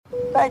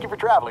Thank you for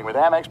traveling with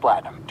Amex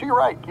Platinum. To your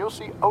right, you'll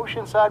see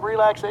oceanside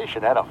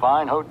relaxation at a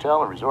fine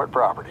hotel and resort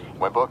property.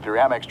 When booked through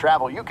Amex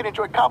Travel, you can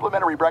enjoy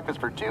complimentary breakfast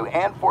for 2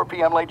 and 4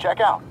 p.m. late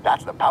checkout.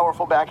 That's the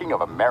powerful backing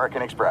of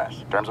American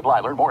Express. Terms apply.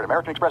 Learn more at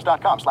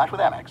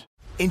americanexpress.com/withAmex.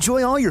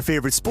 Enjoy all your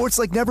favorite sports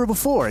like never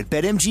before at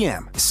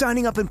BetMGM.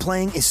 Signing up and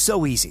playing is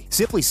so easy.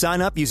 Simply sign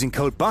up using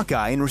code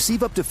Buckeye and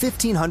receive up to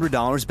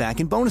 $1,500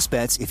 back in bonus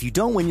bets if you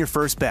don't win your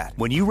first bet.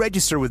 When you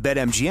register with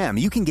BetMGM,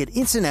 you can get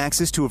instant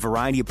access to a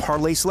variety of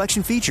parlay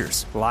selection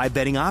features, live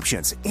betting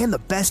options, and the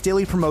best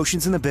daily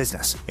promotions in the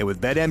business. And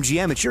with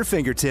BetMGM at your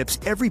fingertips,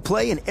 every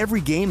play and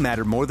every game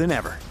matter more than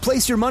ever.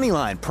 Place your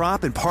moneyline,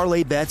 prop, and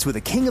parlay bets with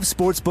the king of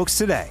sportsbooks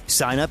today.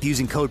 Sign up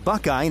using code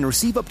Buckeye and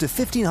receive up to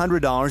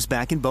 $1,500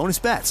 back in bonus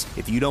bets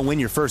if you don't win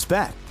your first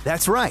bet.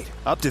 That's right,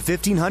 up to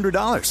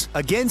 $1,500.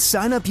 Again,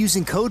 sign up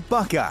using code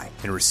Buckeye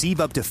and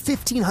receive up to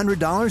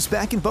 $1,500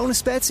 back in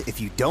bonus bets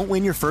if you don't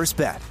win your first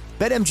bet.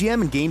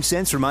 BetMGM and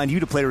GameSense remind you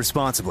to play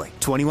responsibly.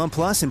 21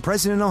 plus and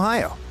present in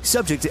Ohio.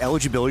 Subject to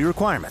eligibility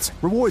requirements.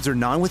 Rewards are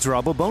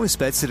non-withdrawable bonus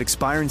bets that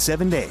expire in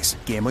 7 days.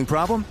 Gambling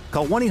problem?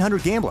 Call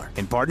 1-800-GAMBLER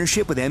in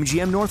partnership with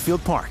MGM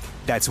Northfield Park.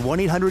 That's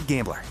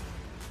 1-800-GAMBLER.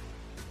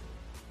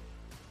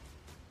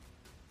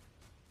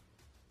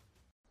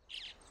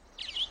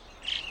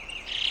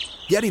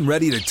 Getting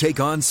ready to take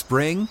on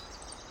spring?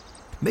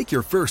 Make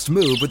your first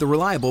move with the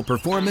reliable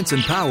performance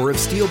and power of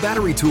Steel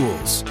battery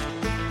tools.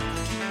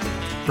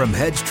 From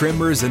hedge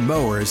trimmers and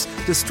mowers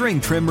to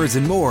string trimmers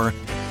and more,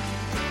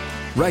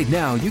 right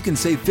now you can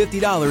save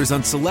 $50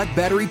 on select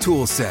battery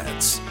tool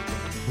sets.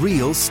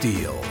 Real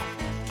Steel.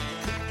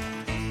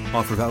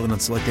 Offer valid on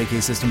select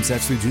AK system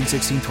sets through June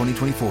 16,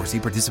 2024. See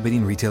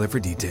participating retailer for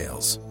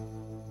details.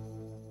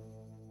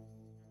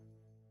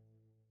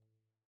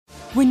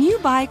 When you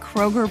buy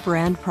Kroger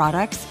brand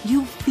products,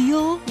 you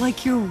feel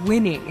like you're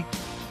winning.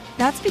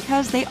 That's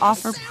because they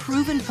offer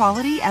proven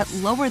quality at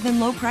lower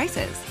than low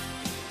prices.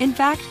 In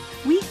fact,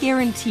 we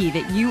guarantee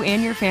that you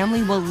and your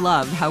family will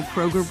love how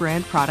Kroger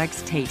brand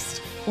products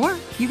taste, or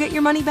you get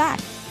your money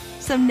back.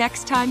 So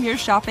next time you're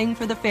shopping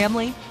for the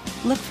family,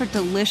 look for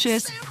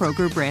delicious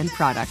Kroger brand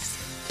products,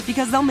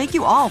 because they'll make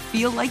you all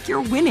feel like you're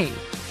winning.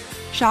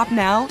 Shop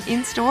now,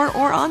 in-store,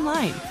 or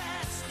online.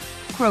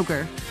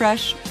 Kroger,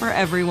 fresh for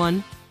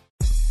everyone.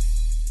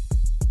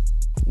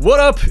 What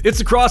up? It's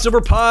the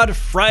Crossover Pod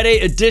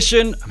Friday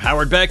edition. I'm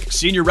Howard Beck,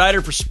 senior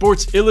writer for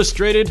Sports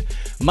Illustrated.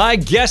 My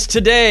guest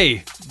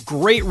today,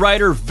 great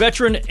writer,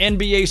 veteran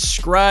NBA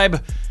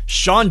scribe,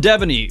 Sean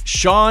Deveney.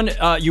 Sean,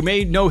 you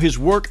may know his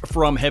work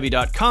from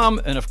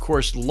Heavy.com and, of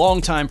course,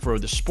 longtime for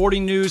the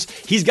Sporting News.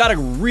 He's got a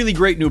really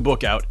great new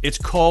book out. It's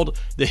called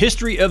The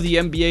History of the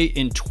NBA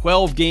in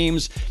 12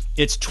 Games.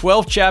 It's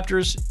 12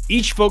 chapters,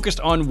 each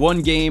focused on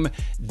one game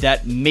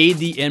that made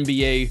the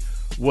NBA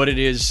what it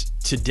is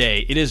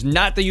today. It is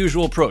not the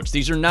usual approach.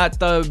 These are not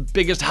the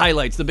biggest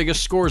highlights, the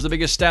biggest scores, the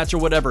biggest stats or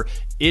whatever.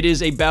 It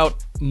is about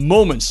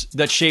moments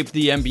that shaped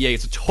the NBA.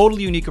 It's a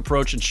totally unique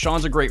approach, and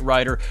Sean's a great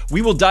writer.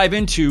 We will dive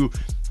into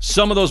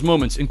some of those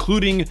moments,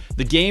 including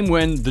the game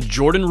when the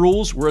Jordan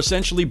rules were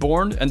essentially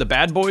born and the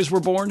bad boys were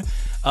born,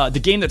 the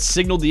game that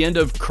signaled the end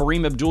of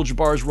Kareem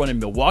Abdul-Jabbar's run in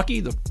Milwaukee,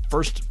 the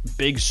first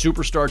big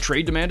superstar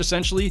trade demand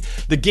essentially,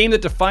 the game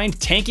that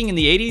defined tanking in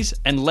the 80s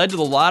and led to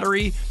the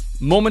lottery.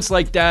 Moments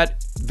like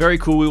that, very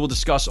cool. We will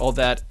discuss all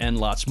that and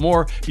lots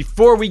more.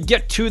 Before we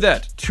get to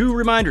that, 2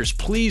 reminders.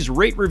 Please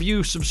rate,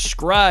 review,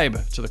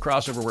 subscribe to the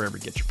Crossover wherever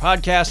you get your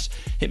podcasts.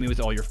 Hit me with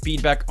all your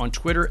feedback on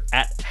Twitter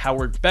at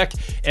Howard Beck.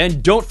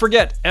 And don't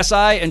forget,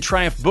 SI and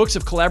Triumph Books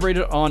have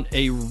collaborated on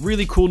a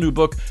really cool new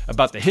book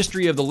about the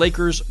history of the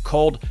Lakers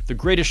called The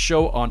Greatest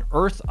Show on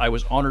Earth. I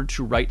was honored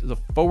to write the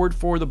foreword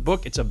for the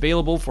book. It's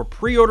available for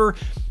pre-order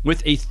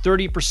with a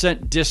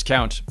 30%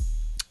 discount.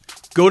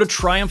 Go to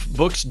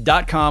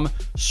triumphbooks.com,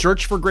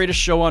 search for Greatest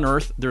Show on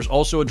Earth. There's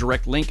also a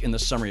direct link in the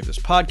summary of this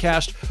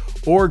podcast,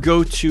 or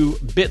go to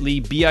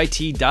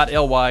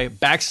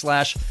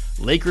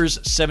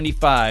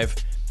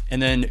bit.ly/Lakers75,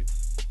 and then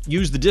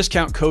use the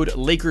discount code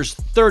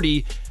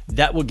Lakers30.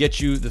 That will get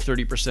you the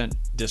 30%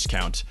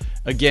 discount.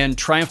 Again,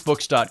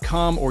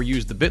 triumphbooks.com, or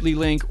use the bit.ly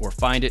link, or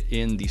find it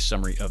in the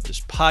summary of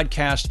this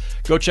podcast.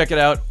 Go check it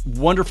out.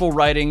 Wonderful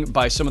writing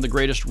by some of the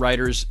greatest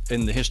writers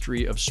in the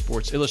history of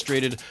Sports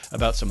Illustrated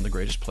about some of the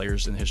greatest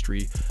players in the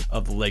history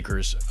of the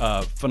Lakers.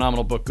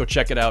 Phenomenal book. Go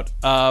check it out.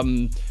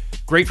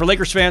 Great for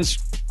Lakers fans.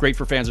 Great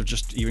for fans of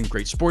just even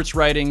great sports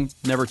writing.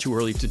 Never too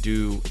early to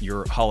do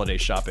your holiday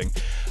shopping.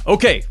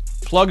 Okay,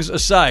 plugs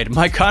aside,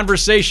 my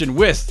conversation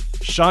with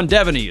Sean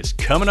Deveney is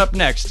coming up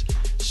next,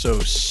 so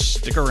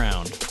stick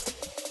around.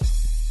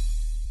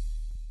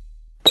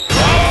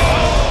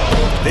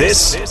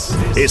 This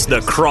is The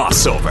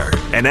Crossover,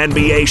 an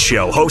NBA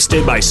show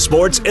hosted by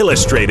Sports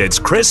Illustrated's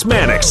Chris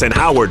Mannix and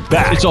Howard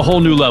Beck. It's a whole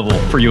new level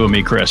for you and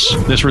me, Chris,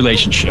 this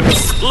relationship.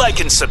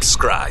 Like and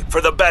subscribe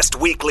for the best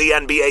weekly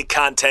NBA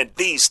content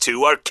these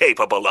two are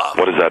capable of.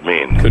 What does that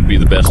mean? Could be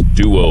the best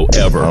duo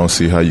ever. I don't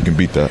see how you can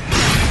beat that.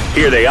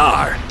 Here they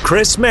are,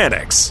 Chris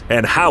Mannix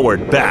and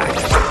Howard Beck.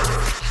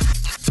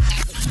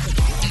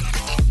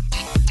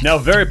 Now,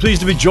 very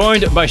pleased to be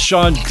joined by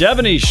Sean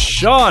Deveney.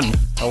 Sean,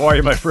 how are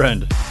you, my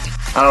friend?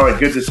 Howard,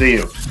 good to see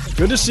you.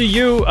 Good to see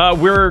you.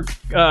 We're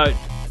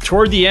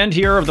toward the end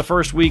here of the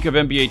first week of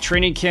NBA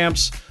training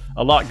camps.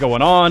 A lot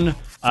going on.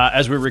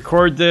 As we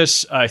record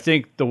this, I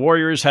think the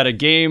Warriors had a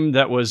game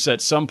that was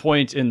at some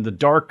point in the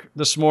dark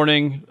this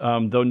morning,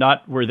 though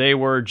not where they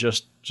were,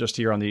 just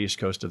here on the East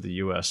Coast of the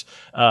U.S.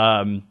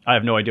 I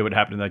have no idea what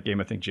happened in that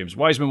game. I think James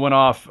Wiseman went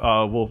off.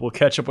 We'll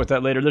catch up with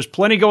that later. There's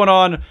plenty going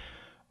on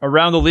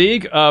around the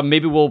league.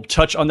 Maybe we'll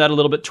touch on that a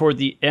little bit toward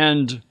the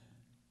end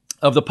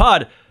of the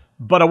pod.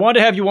 But I wanted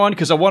to have you on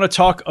because I want to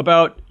talk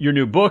about your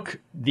new book,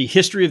 The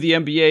History of the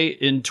NBA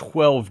in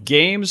 12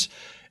 Games.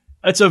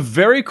 It's a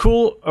very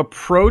cool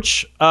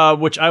approach,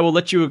 which I will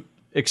let you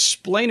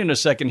explain in a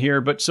second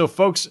here. But so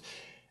folks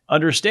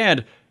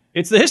understand,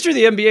 it's the history of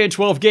the NBA in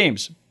 12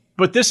 games.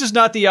 But this is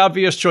not the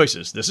obvious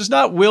choices. This is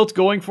not Wilt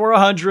going for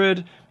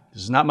 100.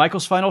 This is not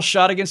Michael's final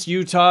shot against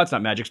Utah. It's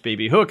not Magic's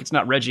baby hook. It's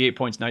not Reggie 8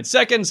 points, 9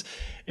 seconds.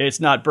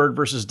 It's not Bird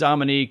versus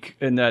Dominique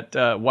in that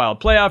wild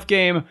playoff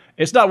game.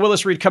 It's not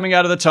Willis Reed coming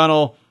out of the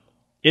tunnel.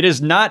 It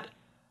is not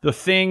the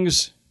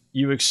things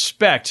you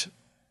expect.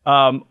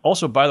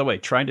 Also, by the way,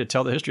 trying to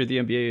tell the history of the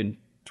NBA in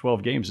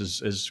 12 games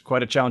is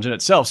quite a challenge in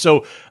itself.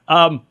 So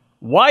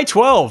why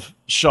 12,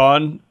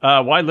 Sean?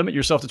 Why limit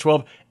yourself to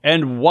 12?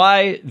 And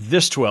why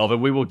this 12?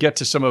 And we will get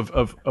to some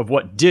of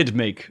what did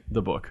make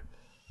the book.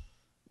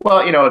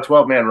 Well, a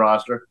 12-man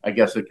roster, I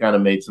guess it kind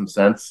of made some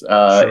sense.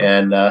 Sure.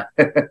 And,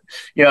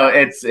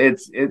 it's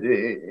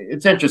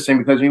interesting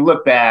because when you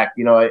look back,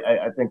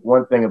 I think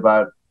one thing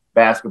about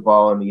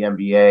basketball and the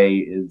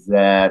NBA is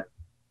that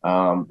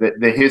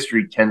the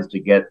history tends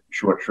to get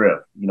short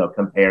shrift,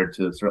 compared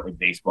to certainly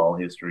baseball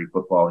history,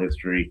 football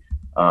history.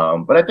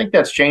 But I think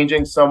that's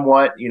changing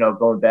somewhat,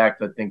 going back,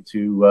 I think,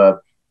 to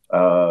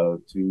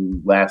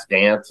Last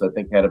Dance, I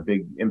think had a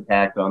big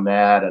impact on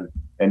that.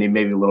 And then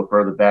maybe a little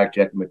further back,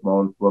 Jackie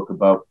McMullen's book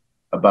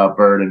about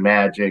Bird and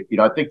Magic.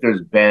 I think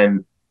there's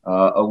been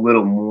a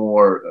little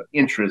more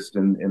interest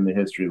in the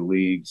history of the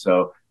league.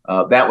 So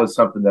that was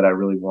something that I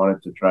really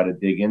wanted to try to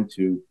dig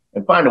into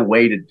and find a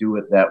way to do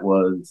it that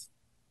was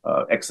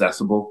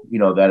accessible.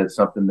 That it's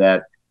something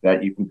that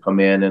you can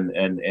come in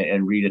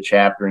and read a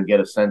chapter and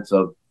get a sense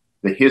of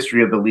the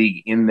history of the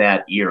league in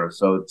that era.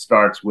 So it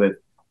starts with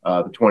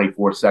the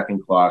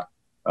 24-second clock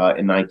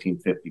in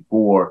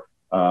 1954.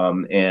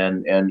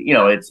 And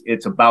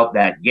it's about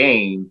that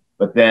game,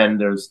 but then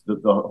there's the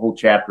whole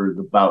chapter is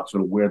about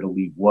sort of where the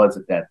league was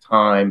at that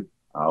time,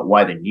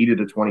 why they needed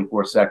a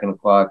 24-second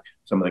clock.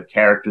 Some of the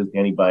characters,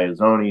 Danny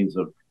Biazzoni is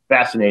a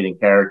fascinating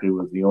character, who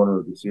was the owner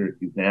of the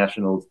Syracuse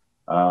Nationals.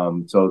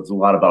 So it's a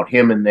lot about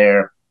him in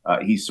there.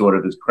 He sort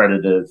of is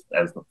credited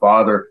as the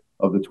father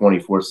of the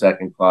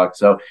 24-second clock.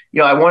 So,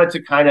 I wanted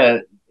to kind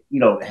of,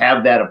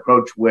 have that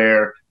approach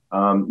where,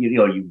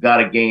 you've got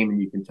a game and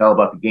you can tell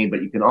about the game,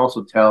 but you can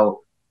also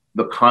tell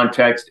the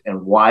context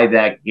and why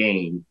that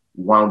game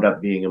wound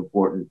up being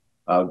important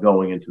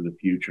going into the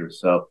future.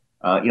 So,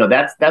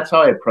 that's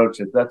how I approach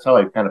it. That's how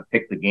I kind of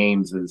pick the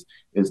games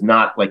is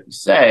not, like you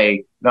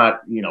say,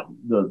 not,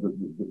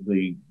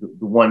 the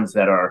ones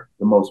that are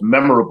the most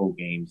memorable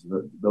games,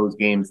 those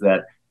games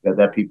that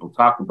people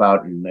talk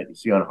about and that you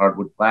see on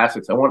Hardwood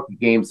Classics. I want the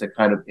games that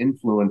kind of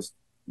influenced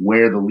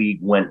where the league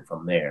went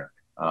from there.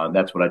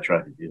 That's what I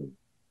try to do.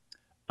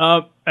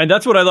 And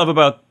that's what I love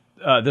about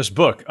this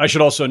book. I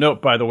should also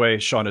note, by the way,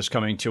 Sean is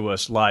coming to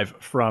us live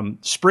from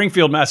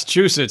Springfield,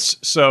 Massachusetts.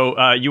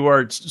 So you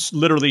are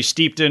literally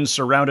steeped in,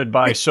 surrounded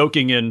by,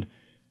 soaking in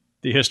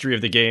the history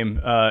of the game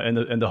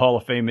and the Hall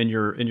of Fame in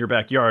your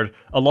backyard,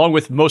 along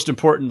with, most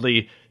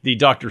importantly, the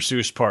Dr.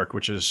 Seuss Park,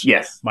 which is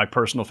my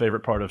personal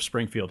favorite part of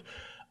Springfield.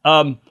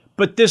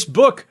 But this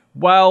book,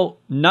 while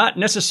not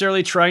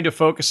necessarily trying to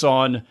focus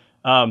on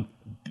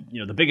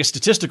the biggest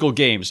statistical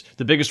games,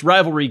 the biggest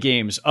rivalry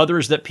games,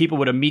 others that people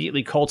would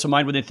immediately call to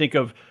mind when they think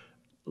of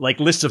like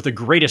lists of the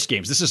greatest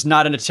games. This is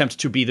not an attempt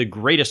to be the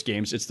greatest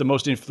games. It's the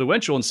most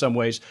influential in some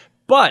ways,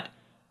 but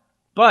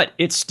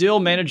it still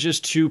manages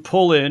to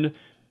pull in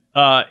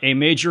a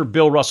major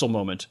Bill Russell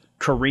moment.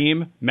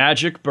 Kareem,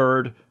 Magic,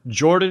 Bird,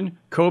 Jordan,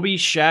 Kobe,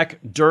 Shaq,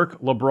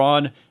 Dirk,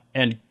 LeBron,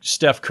 and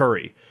Steph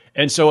Curry.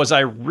 And so as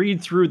I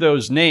read through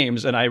those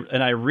names and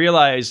I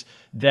realize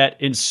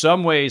that in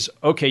some ways,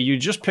 okay, you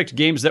just picked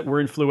games that were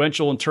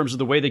influential in terms of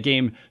the way the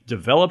game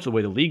developed, the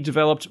way the league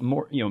developed,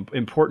 more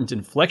important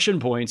inflection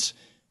points.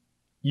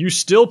 You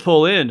still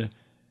pull in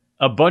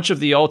a bunch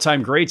of the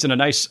all-time greats and a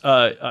nice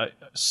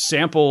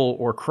sample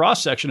or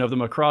cross-section of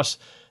them across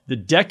the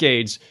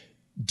decades.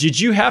 Did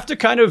you have to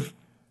kind of,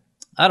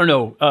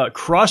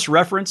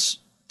 cross-reference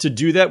to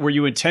do that? Were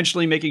you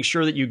intentionally making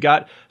sure that you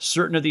got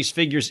certain of these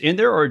figures in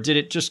there, or did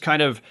it just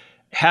kind of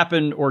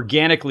happen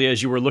organically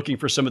as you were looking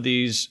for some of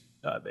these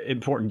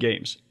important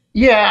games?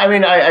 Yeah, I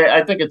mean,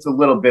 I think it's a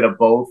little bit of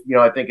both.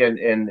 I think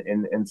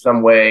in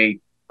some way,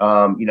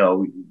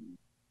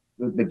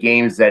 the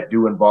games that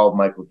do involve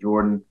Michael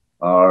Jordan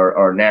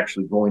are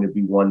naturally going to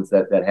be ones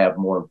that have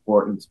more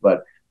importance.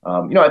 But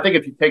I think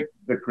if you take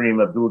the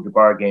Kareem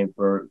Abdul-Jabbar game,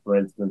 for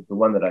instance, the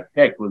one that I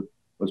picked was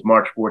was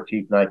March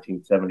 14th,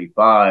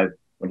 1975,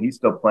 when he's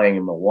still playing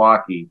in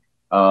Milwaukee.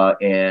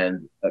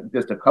 And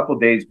just a couple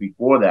of days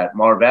before that,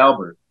 Marv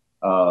Albert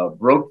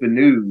broke the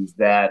news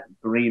that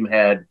Kareem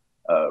had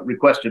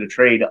requested a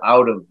trade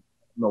out of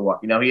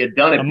Milwaukee. Now, he had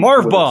done it a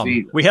Marv bomb.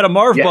 We had a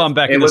Marv bomb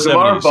back in the 70s. It was a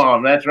Marv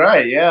bomb. That's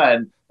right. Yeah.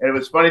 And it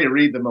was funny to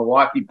read the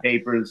Milwaukee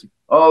papers.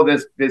 Oh,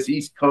 this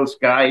East Coast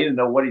guy, he didn't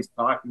know what he's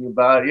talking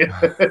about.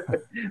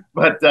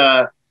 But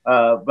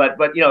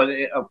you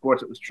know, of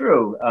course, it was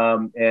true.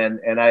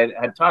 And I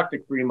had talked to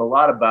Kareem a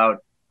lot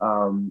about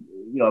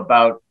you know,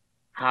 about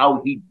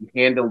how he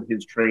handled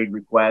his trade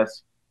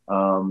requests,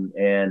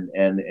 and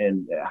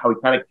how he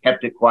kind of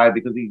kept it quiet,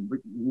 because he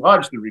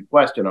lodged the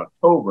request in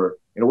October.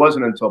 It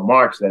wasn't until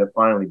March that it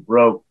finally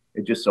broke.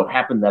 It just so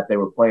happened that they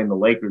were playing the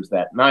Lakers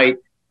that night.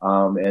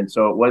 And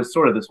so it was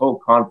sort of this whole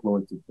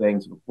confluence of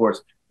things. And of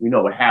course, we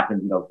know what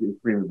happened. You know,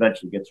 Kareem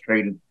eventually gets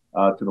traded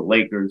to the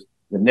Lakers.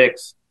 The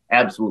Knicks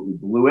absolutely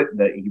blew it.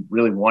 That he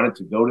really wanted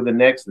to go to the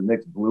Knicks. The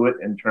Knicks blew it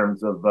in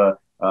terms of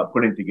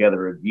putting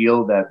together a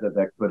deal that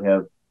could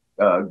have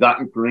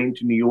gotten Kareem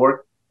to New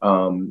York.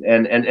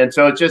 And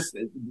so it's just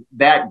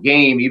that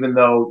game, even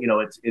though, you know,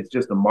 it's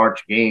just a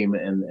March game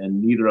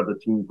and neither of the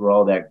teams were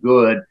all that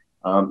good.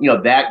 You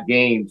know, that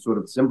game sort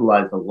of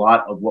symbolized a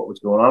lot of what was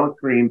going on with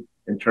Kareem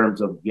in terms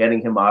of getting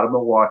him out of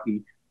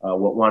Milwaukee,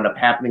 what wound up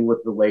happening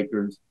with the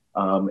Lakers.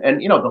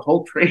 And, you know, the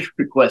whole trade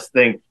request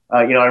thing,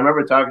 you know, I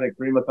remember talking to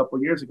Kareem a couple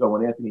of years ago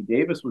when Anthony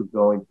Davis was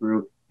going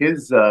through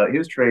his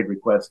trade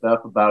request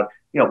stuff about,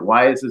 you know,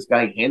 why is this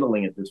guy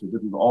handling it this way?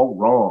 This is all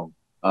wrong.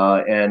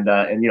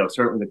 And you know,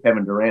 certainly the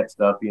Kevin Durant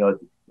stuff, you know,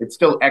 it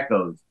still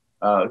echoes.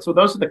 So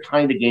those are the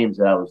kind of games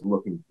that I was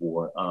looking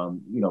for.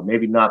 You know,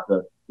 maybe not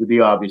the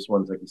obvious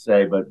ones, like you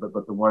say, but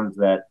the ones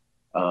that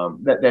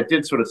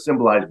did sort of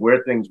symbolize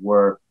where things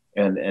were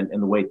and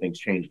the way things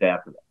changed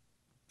after that.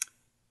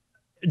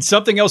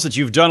 Something else that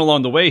you've done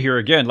along the way here,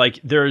 again, like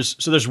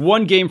there's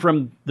one game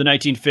from the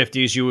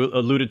 1950s. You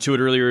alluded to it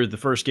earlier, the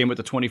first game with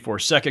the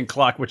 24-second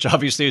clock, which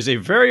obviously is a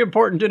very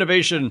important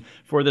innovation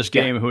for this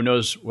game. Yeah. Who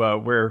knows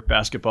where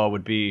basketball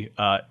would be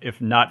if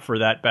not for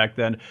that back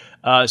then.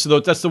 So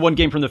that's the one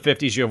game from the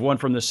 50s. You have one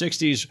from the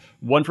 60s,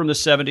 one from the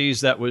 70s.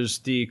 That was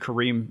the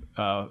Kareem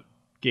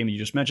game you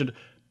just mentioned.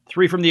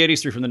 3 from the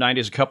 80s, 3 from the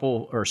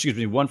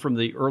 90s, one from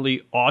the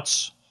early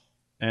aughts,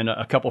 and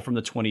a couple from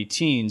the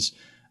 20-teens.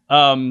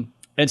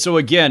 And so,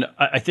 again,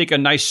 I think a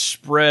nice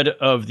spread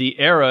of the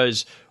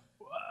eras.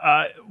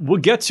 We'll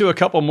get to a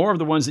couple more of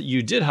the ones that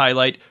you did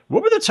highlight.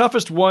 What were the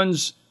toughest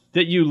ones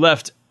that you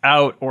left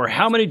out, or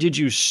how many did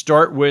you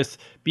start with?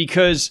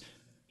 Because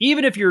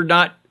even if you're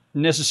not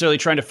necessarily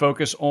trying to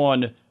focus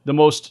on the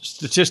most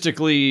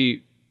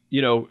statistically,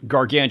 you know,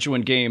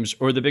 gargantuan games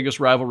or the biggest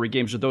rivalry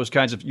games or those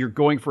kinds of, you're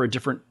going for a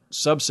different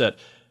subset.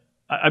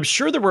 I'm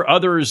sure there were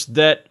others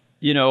that,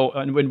 you know,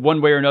 in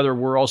one way or another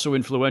were also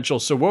influential.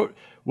 So what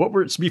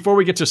were, before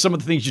we get to some of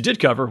the things you did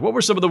cover, what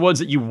were some of the ones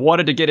that you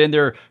wanted to get in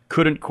there,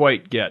 couldn't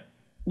quite get?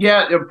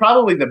 Yeah,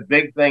 probably the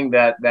big thing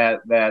that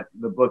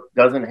the book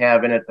doesn't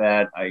have in it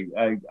that I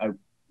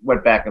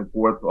went back and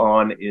forth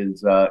on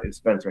is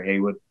Spencer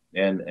Haywood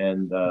and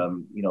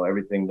you know,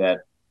 everything that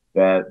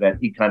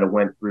he kind of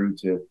went through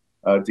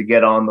to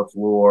get on the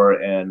floor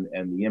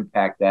and the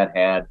impact that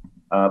had.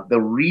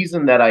 The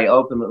reason that I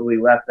ultimately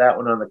left that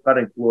one on the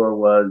cutting floor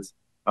was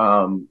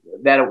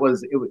that it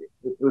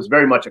was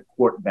very much a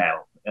court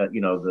battle.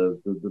 You know,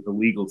 the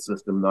legal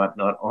system, not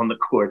on the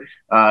court,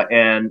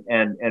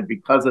 and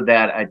because of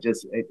that,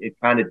 it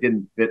kind of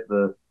didn't fit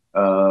the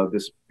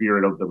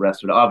spirit of the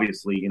rest of it.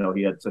 Obviously, you know,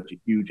 he had such a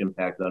huge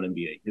impact on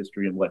NBA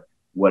history and what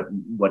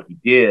he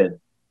did.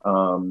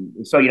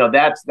 So you know,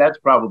 that's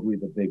probably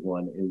the big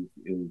one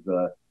is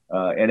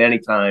and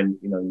anytime,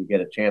 you know, you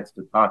get a chance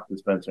to talk to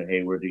Spencer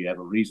Hayward, you have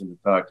a reason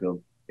to talk to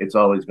him, it's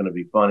always going to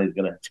be fun. He's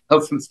going to tell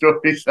some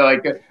stories. So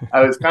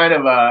I was kind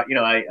of, you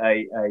know,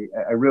 I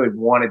really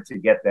wanted to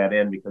get that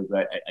in because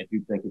I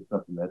do think it's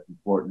something that's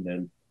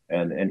important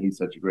and he's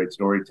such a great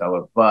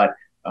storyteller. But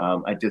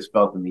I just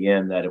felt in the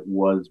end that it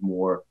was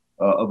more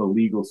of a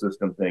legal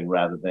system thing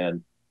rather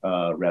than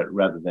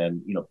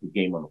you know, the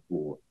game on the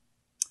floor.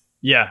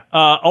 Yeah.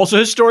 Also,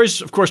 his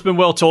stories, of course, been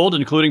well told,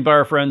 including by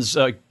our friends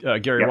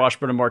Gary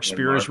Washburn and Mark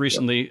Spears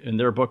recently in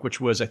their book,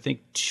 which was, I think,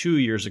 2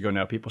 years ago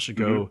now. People should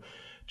go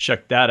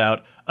check that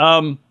out.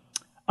 I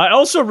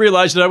also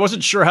realized that I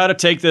wasn't sure how to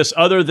take this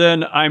other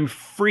than I'm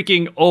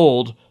freaking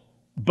old.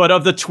 But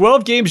of the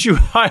 12 games you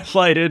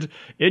highlighted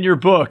in your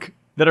book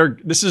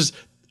this is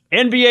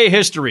NBA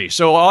history.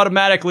 So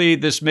automatically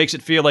this makes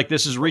it feel like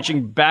this is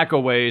reaching back a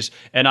ways.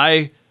 And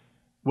I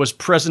was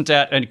present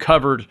at and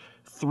covered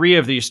 3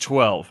 of these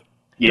 12.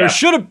 Yeah. It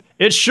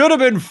should have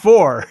been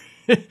 4.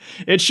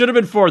 It should have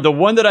been 4. The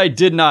one that I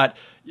did not,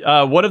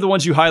 one of the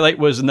ones you highlight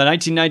was in the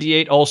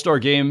 1998 All-Star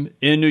game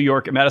in New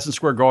York at Madison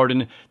Square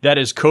Garden. That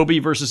is Kobe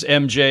versus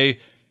MJ,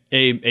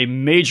 a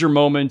major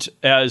moment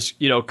as,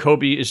 you know,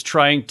 Kobe is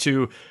trying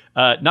to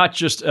not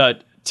just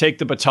take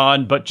the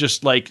baton, but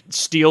just like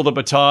steal the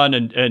baton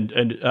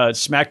and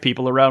smack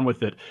people around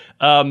with it.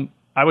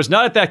 I was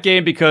not at that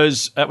game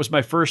because that was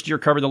my first year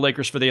covering the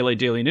Lakers for the LA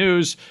Daily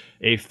News,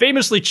 a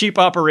famously cheap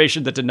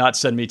operation that did not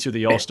send me to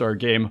the All-Star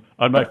game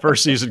on my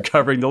first season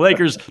covering the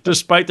Lakers,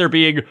 despite there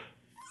being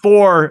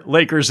 4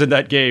 Lakers in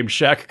that game: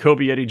 Shaq,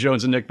 Kobe, Eddie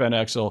Jones, and Nick Van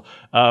Exel.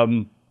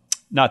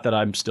 Not that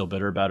I'm still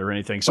bitter about it or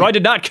anything. So I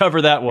did not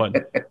cover that one.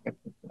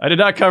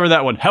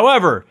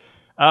 However,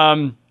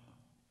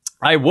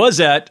 I was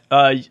at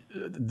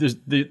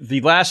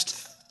the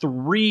last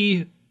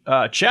 3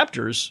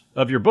 chapters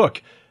of your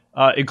book.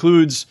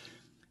 Includes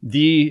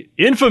the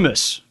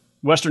infamous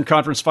Western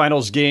Conference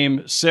Finals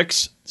Game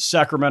 6,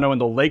 Sacramento and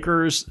the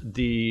Lakers,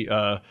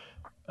 the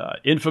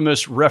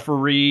infamous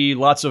referee,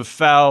 lots of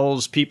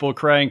fouls, people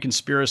crying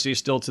conspiracy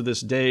still to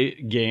this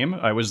day game.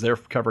 I was there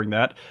covering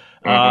that.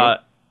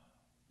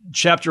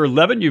 Chapter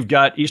 11, you've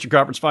got Eastern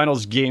Conference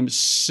Finals Game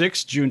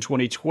 6, June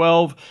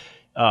 2012.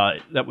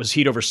 That was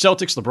Heat over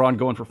Celtics. LeBron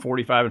going for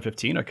 45 and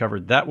 15. I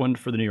covered that one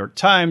for the New York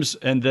Times,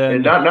 and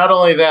then not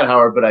only that,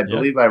 Howard, but I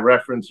believe I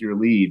referenced your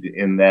lead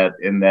in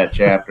that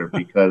chapter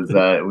because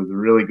it was a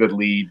really good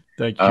lead.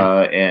 Thank you.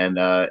 And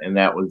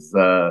that was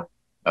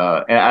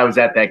and I was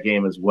at that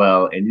game as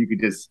well, and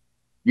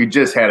you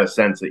just had a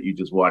sense that you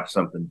just watched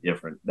something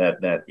different.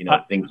 That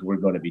things were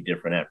going to be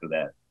different after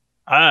that.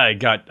 I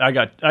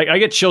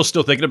get chills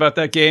still thinking about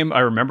that game. I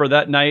remember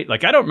that night.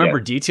 Like, I don't remember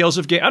details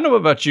of game. I don't know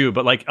about you,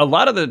 but like a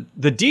lot of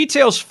the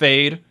details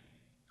fade.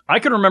 I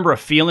can remember a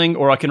feeling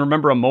or I can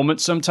remember a moment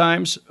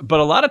sometimes,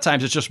 but a lot of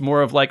times it's just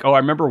more of like, oh, I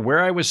remember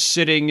where I was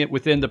sitting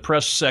within the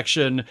press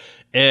section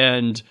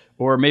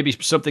or maybe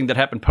something that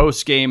happened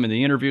post game in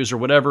the interviews or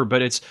whatever.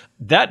 But it's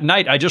that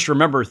night I just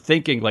remember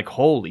thinking like,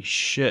 holy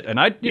shit. And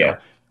you know,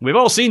 we've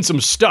all seen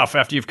some stuff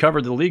after you've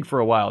covered the league for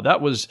a while.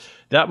 That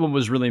one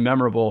was really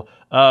memorable.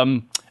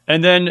 And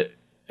then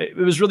it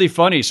was really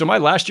funny. So my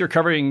last year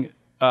covering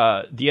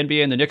the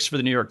NBA and the Knicks for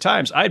the New York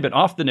Times, I had been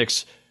off the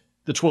Knicks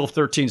the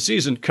 12-13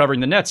 season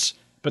covering the Nets,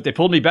 but they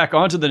pulled me back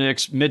onto the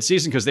Knicks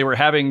mid-season because they were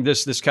having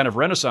this kind of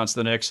renaissance,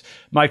 the Knicks.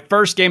 My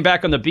first game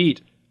back on the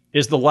beat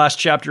is the last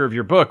chapter of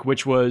your book,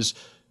 which was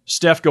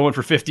Steph going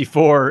for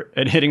 54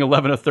 and hitting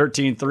 11 of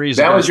 13 threes.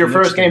 That was your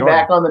first game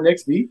back on the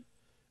Knicks beat?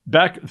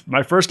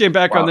 My first game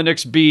back on the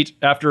Knicks beat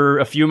after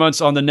a few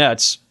months on the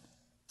Nets.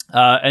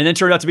 And then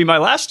turned out to be my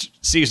last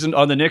season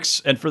on the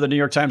Knicks and for the New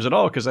York Times at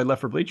all because I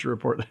left for Bleacher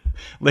Report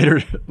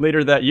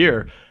later that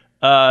year.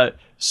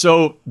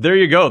 So there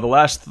you go. The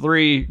last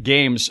 3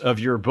 games of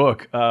your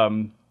book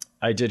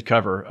I did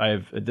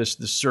cover. This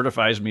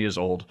certifies me as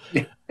old.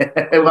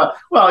 well,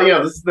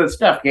 the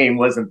Steph game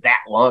wasn't that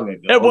long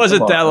ago. It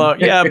wasn't that long.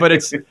 Yeah, but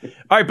it's all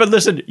right. But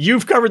listen,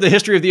 you've covered the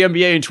history of the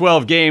NBA in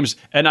 12 games,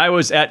 and I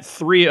was at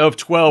 3 of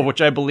 12,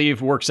 which I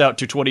believe works out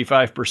to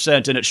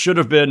 25%. And it should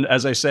have been,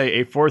 as I say,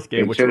 a 4th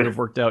game, which would have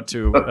worked out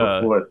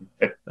to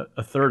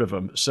a third of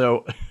them.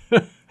 So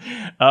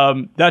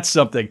that's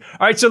something.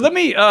 All right, so let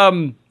me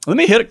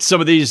hit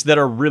some of these that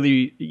are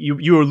really.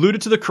 You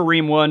alluded to the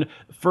Kareem one.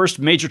 First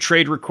major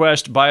trade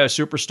request by a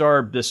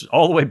superstar, this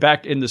all the way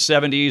back in the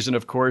 70s. And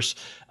of course,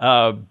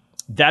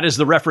 that is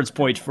the reference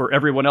point for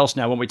everyone else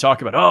now when we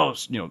talk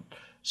about,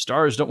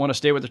 stars don't want to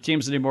stay with their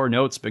teams anymore.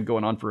 No, it's been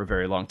going on for a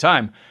very long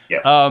time.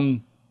 Yeah.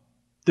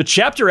 The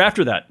chapter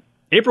after that,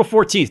 April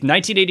 14th,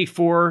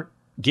 1984,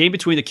 game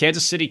between the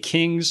Kansas City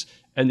Kings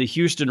and the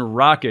Houston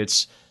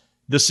Rockets.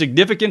 The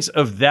significance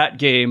of that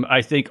game,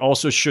 I think,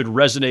 also should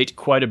resonate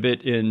quite a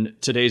bit in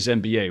today's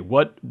NBA.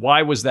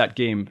 Why was that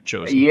game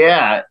chosen?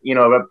 Yeah,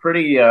 a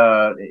pretty,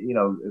 the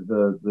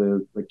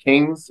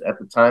Kings at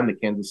the time, the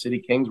Kansas City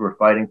Kings were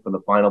fighting for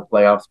the final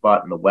playoff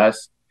spot in the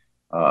West.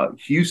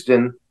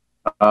 Houston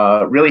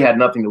really had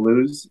nothing to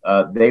lose.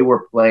 They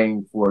were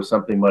playing for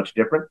something much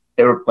different.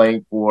 They were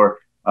playing for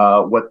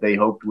what they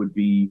hoped would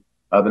be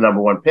the number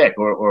 1 pick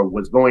or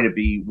was going to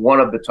be one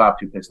of the top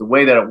 2 picks. The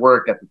way that it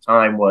worked at the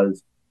time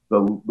was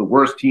the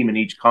worst team in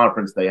each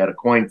conference. They had a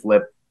coin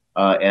flip,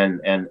 and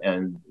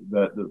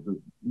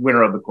the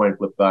winner of the coin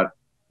flip got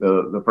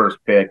the first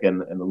pick,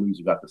 and the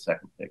loser got the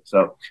second pick.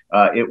 So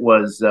it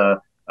was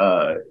down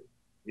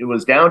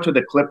to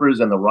the Clippers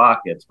and the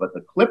Rockets, but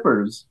the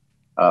Clippers,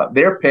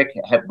 their pick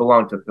had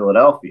belonged to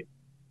Philadelphia.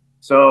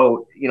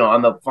 So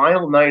on the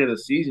final night of the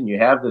season, you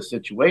have this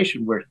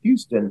situation where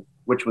Houston,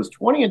 which was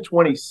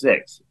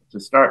 20-26 to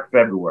start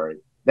February,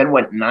 then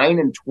went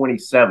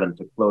 9-27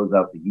 to close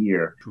out the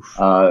year.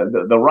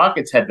 The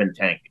Rockets had been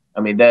tanking. I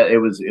mean, that it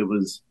was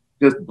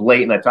just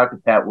blatant. I talked to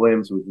Pat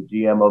Williams, who was the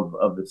GM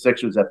of the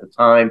Sixers at the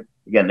time.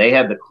 Again, they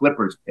had the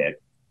Clippers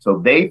pick, so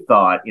they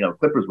thought,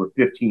 Clippers were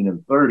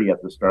 15-30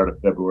 at the start of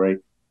February.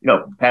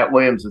 Pat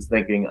Williams is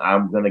thinking,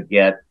 I'm going to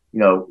get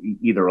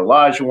either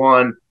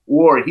Olajuwon,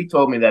 or he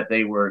told me that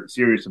they were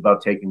serious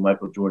about taking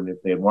Michael Jordan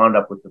if they had wound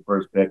up with the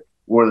first pick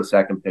or the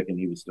second pick, and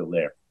he was still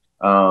there.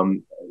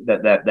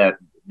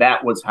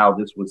 That was how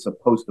this was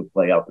supposed to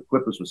play out. The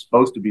Clippers were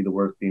supposed to be the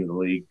worst team in the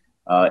league,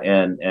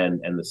 and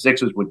the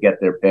Sixers would get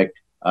their pick,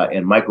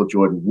 and Michael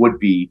Jordan would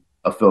be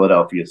a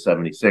Philadelphia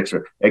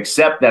 76er,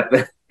 except that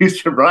the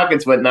Houston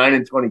Rockets went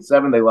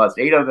 9-27. They lost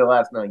 8 of their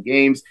last 9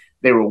 games.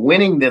 They were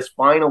winning this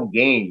final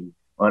game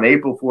on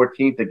April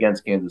 14th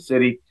against Kansas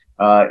City.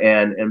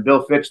 And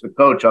Bill Fitch, the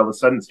coach, all of a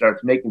sudden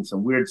starts making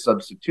some weird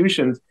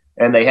substitutions,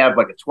 and they have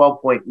like a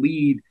 12-point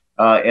lead,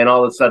 and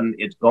all of a sudden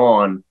it's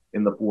gone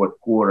in the fourth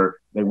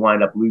quarter. They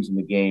wind up losing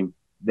the game.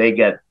 They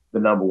get the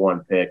number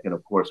one pick, and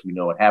of course we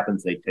know what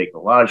happens. They take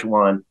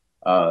Olajuwon.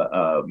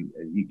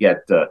 You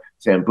get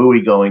Sam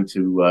Bowie going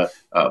to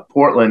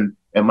Portland,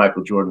 and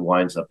Michael Jordan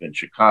winds up in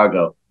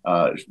Chicago.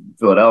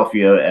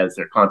 Philadelphia, as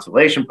their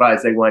consolation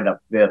prize, they wind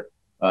up fifth,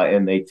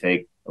 and they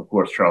take, of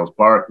course, Charles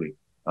Barkley.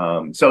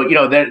 So,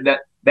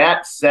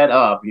 that set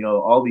up,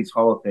 all these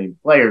Hall of Fame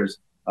players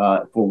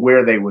for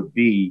where they would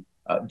be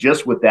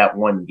just with that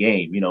one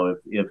game.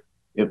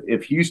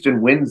 If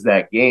Houston wins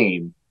that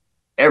game,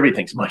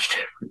 everything's much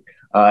different.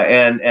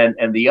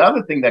 And the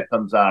other thing that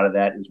comes out of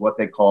that is what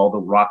they call the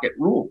Rocket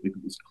Rule, because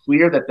it was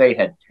clear that they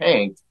had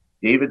tanked.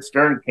 David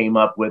Stern came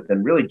up with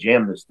and really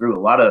jammed this through. A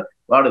lot of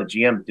the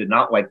GMs did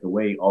not like the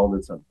way all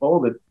this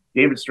unfolded.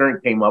 David Stern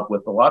came up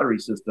with the lottery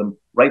system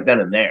right then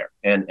and there.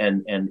 And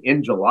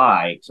in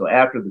July, so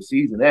after the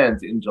season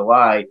ends, in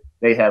July,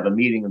 they have a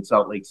meeting in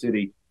Salt Lake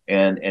City,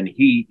 and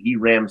he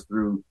rams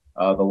through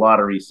the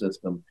lottery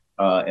system,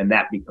 and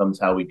that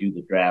becomes how we do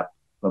the draft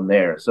from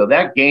there. So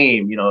that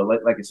game,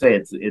 like I say,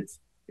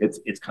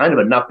 it's kind of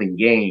a nothing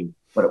game,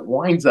 but it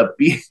winds up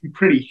being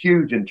pretty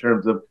huge in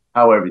terms of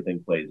how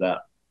everything plays out.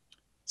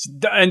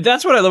 And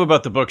that's what I love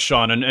about the book,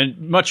 Sean, and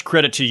much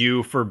credit to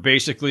you for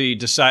basically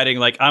deciding,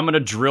 like, I'm going to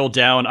drill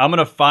down. I'm going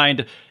to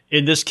find,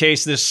 in this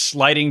case, this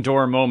sliding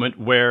door moment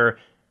where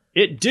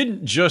it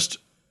didn't just,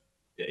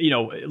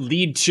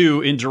 lead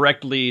to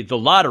indirectly the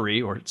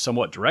lottery, or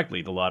somewhat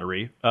directly the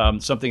lottery,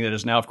 something that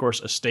is now, of course,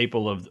 a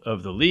staple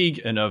of the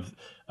league and of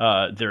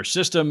their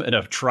system and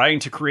of trying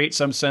to create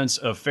some sense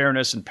of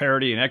fairness and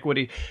parity and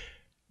equity.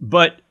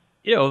 But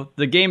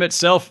the game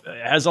itself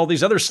has all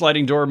these other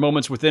sliding door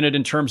moments within it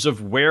in terms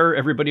of where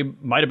everybody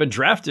might have been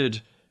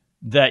drafted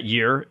that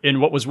year in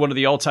what was one of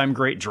the all-time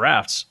great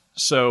drafts.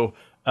 So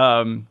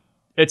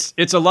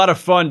it's a lot of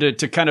fun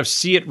to kind of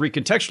see it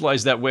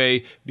recontextualized that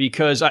way,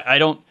 because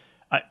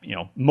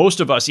most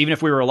of us, even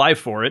if we were alive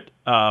for it,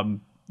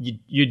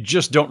 you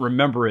just don't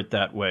remember it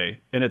that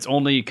way. And it's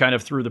only kind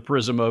of through the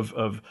prism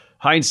of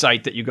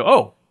hindsight that you go,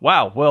 oh,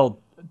 wow, well,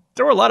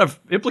 there were a lot of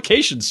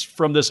implications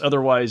from this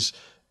otherwise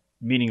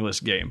meaningless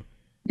game.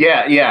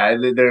 Yeah.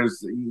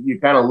 You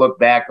kind of look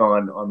back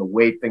on the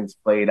way things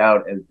played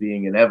out as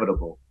being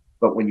inevitable.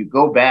 But when you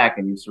go back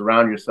and you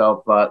surround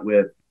yourself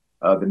with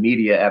the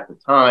media at the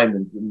time,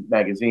 and the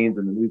magazines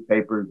and the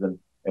newspapers and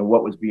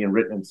what was being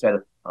written and said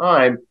at the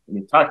time, and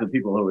you talk to the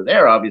people who were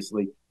there,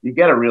 obviously, you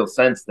get a real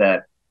sense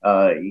that,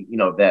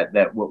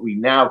 that what we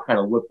now kind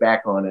of look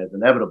back on as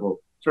inevitable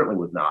certainly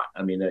was not.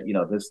 I mean, there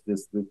was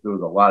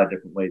a lot of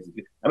different ways.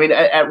 I mean,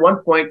 at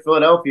one point,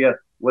 Philadelphia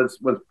was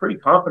pretty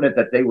confident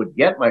that they would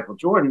get Michael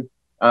Jordan,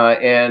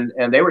 and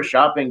they were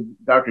shopping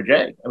Dr.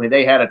 J. I mean,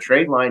 they had a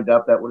trade lined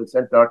up that would have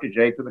sent Dr.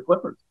 J to the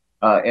Clippers,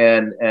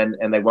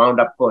 and they wound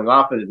up pulling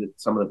off it.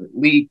 Some of it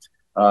leaked,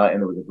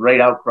 and there was a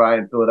great outcry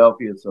in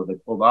Philadelphia, so they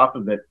pulled off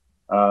of it.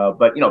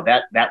 But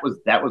that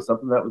was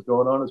something that was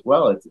going on as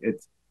well.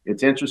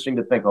 It's interesting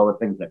to think all the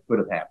things that could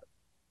have happened.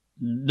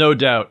 No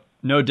doubt.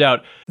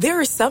 There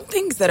are some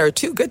things that are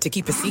too good to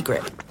keep a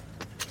secret.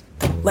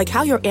 Like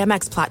how your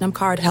Amex Platinum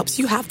card helps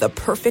you have the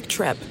perfect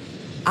trip.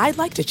 I'd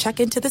like to check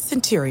into the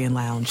Centurion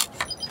Lounge.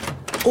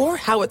 Or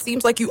how it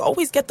seems like you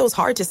always get those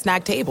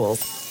hard-to-snag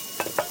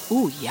tables.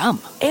 Ooh,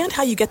 yum. And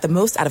how you get the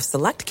most out of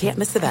select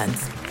can't-miss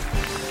events.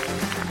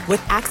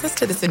 With access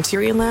to the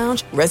Centurion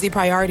Lounge, Resi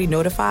Priority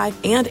Notify,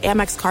 and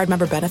Amex card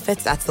member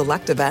benefits at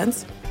select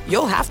events,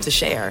 you'll have to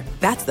share.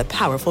 That's the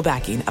powerful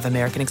backing of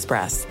American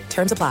Express.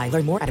 Terms apply.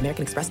 Learn more at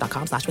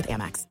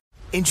americanexpress.com/withAmex.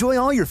 Enjoy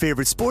all your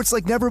favorite sports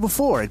like never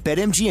before at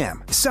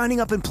BetMGM. Signing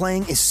up and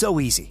playing is so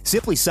easy.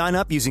 Simply sign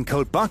up using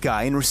code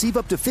Buckeye and receive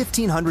up to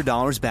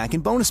 $1,500 back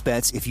in bonus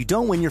bets if you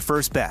don't win your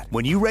first bet.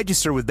 When you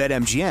register with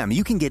BetMGM,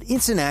 you can get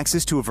instant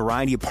access to a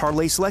variety of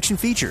parlay selection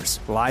features,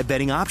 live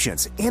betting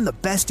options, and the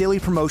best daily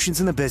promotions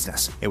in the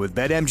business. And with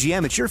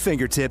BetMGM at your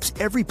fingertips,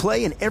 every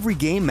play and every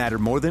game matter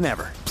more than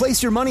ever.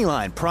 Place your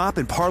moneyline, prop,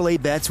 and parlay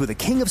bets with the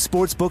king of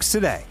sportsbooks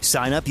today.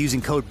 Sign up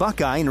using code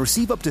Buckeye and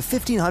receive up to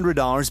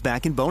 $1,500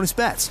 back in bonus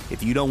bets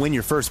if you don't win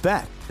your first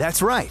bet.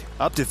 That's right,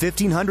 up to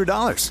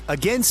 $1,500.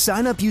 Again,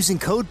 sign up using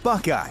code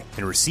Buckeye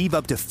and receive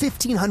up to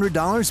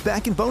 $1,500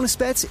 back in bonus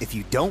bets if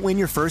you don't win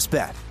your first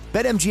bet.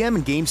 BetMGM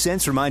and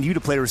GameSense remind you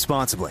to play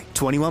responsibly.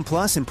 21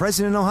 plus and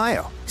present in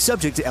Ohio.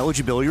 Subject to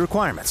eligibility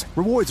requirements.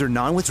 Rewards are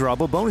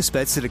non-withdrawable bonus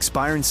bets that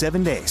expire in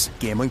 7 days.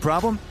 Gambling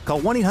problem?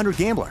 Call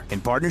 1-800-GAMBLER in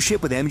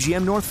partnership with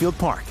MGM Northfield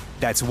Park.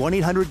 That's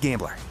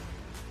 1-800-GAMBLER.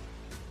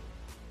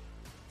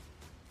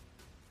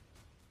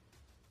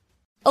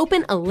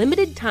 Open a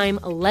limited-time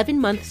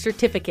 11-month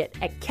certificate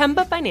at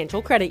Kemba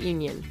Financial Credit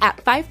Union. At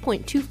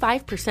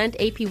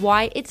 5.25%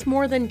 APY, it's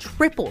more than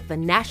triple the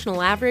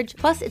national average,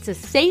 plus it's a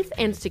safe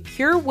and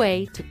secure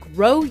way to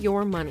grow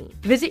your money.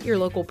 Visit your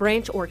local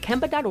branch or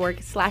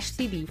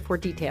kemba.org/cb for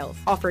details.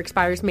 Offer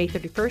expires May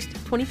 31st,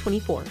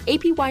 2024.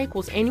 APY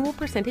equals annual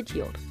percentage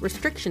yield.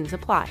 Restrictions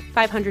apply.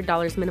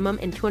 $500 minimum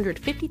and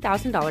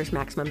 $250,000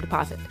 maximum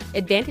deposit.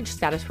 Advantage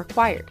status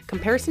required.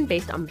 Comparison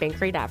based on bank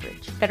rate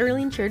average.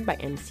 Federally insured by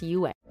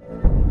NCUA.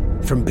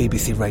 From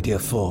BBC Radio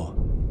 4,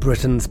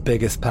 Britain's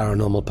biggest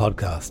paranormal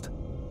podcast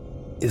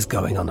is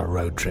going on a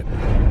road trip.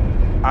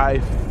 I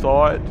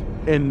thought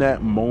in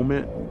that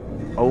moment,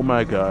 oh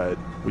my God,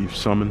 we've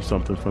summoned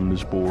something from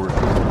this board.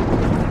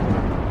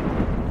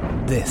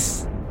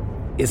 This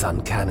is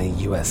Uncanny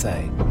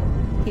USA.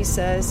 He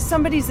says,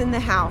 somebody's in the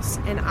house,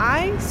 and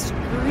I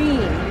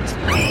screamed.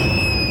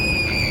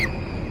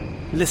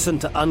 Listen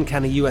to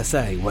Uncanny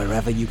USA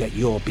wherever you get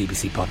your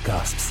BBC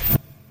podcasts,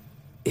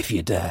 if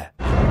you dare.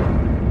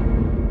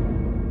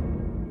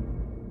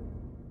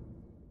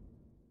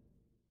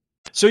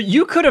 So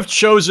you could have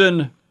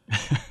chosen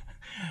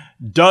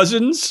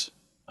dozens,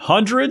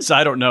 hundreds,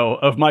 I don't know,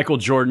 of Michael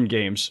Jordan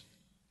games.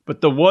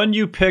 But the one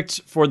you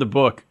picked for the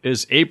book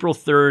is April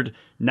 3rd,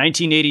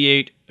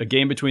 1988, a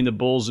game between the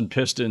Bulls and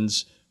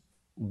Pistons.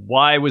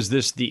 Why was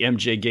this the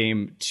MJ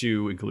game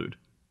to include?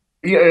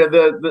 Yeah,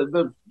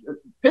 the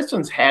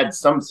Pistons had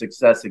some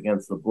success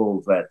against the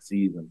Bulls that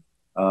season.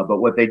 But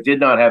what they did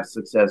not have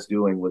success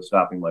doing was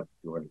stopping Michael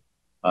Jordan.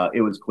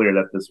 It was clear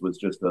that this was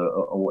just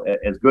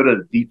as good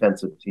a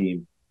defensive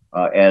team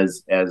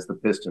as the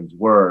Pistons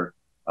were.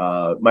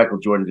 Michael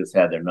Jordan just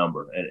had their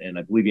number, and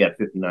I believe he had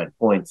 59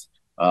 points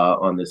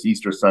on this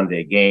Easter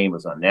Sunday game. It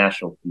was on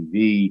national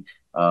TV,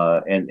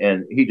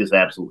 and he just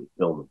absolutely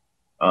killed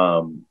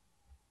them.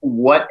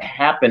 What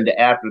happened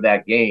after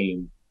that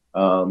game?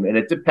 And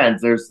it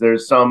depends.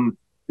 There's some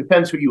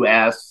depends who you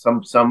ask.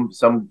 Some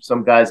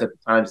guys at the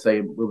time say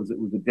it was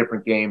a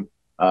different game,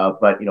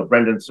 but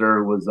Brendan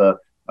Sir was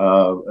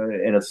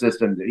an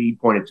assistant. He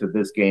pointed to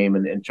this game,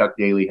 and Chuck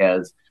Daly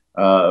has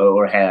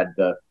had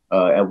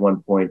at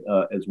one point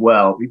as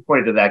well. We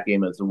pointed to that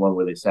game as the one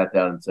where they sat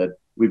down and said,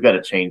 we've got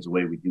to change the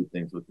way we do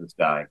things with this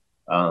guy.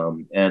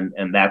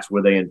 And that's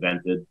where they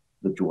invented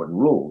the Jordan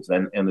rules.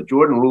 And the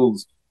Jordan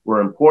rules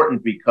were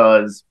important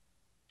because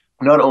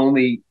not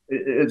only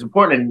it's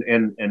important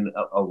in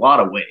a lot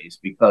of ways,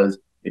 because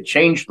it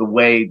changed the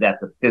way that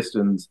the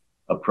Pistons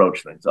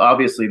approach things.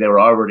 Obviously, they were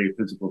already a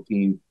physical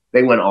team.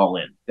 They went all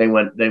in. They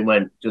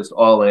went just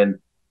all in.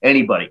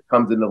 Anybody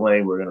comes in the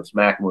lane, we're going to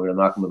smack them. We're going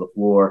to knock them to the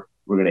floor.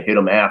 We're going to hit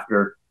them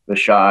after the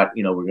shot.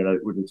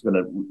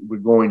 We're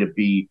going to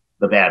be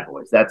the bad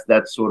boys.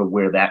 That's sort of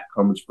where that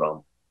comes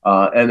from.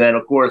 And then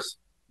of course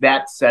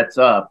that sets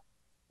up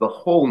the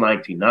whole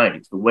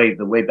 1990s, the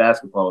way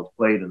basketball is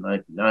played in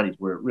the 1990s,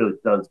 where it really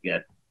does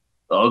get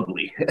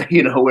ugly.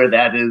 Where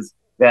that is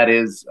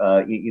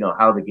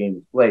how the game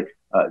is played.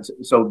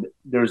 So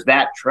there's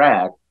that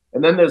track.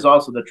 And then there's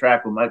also the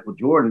track where Michael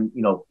Jordan,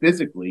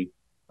 physically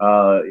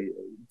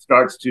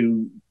starts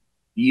to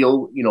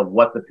feel,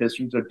 what the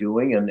Pistons are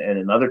doing,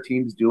 and other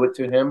teams do it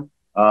to him.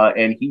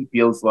 And he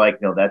feels like,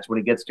 that's when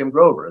he gets Tim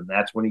Grover. And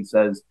that's when he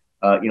says,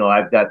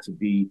 I've got to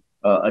be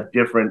a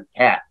different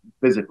cat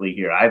physically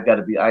here. I've got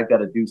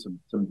to do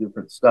some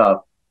different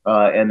stuff.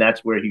 And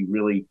that's where he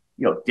really,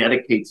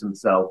 dedicates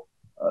himself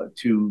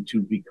to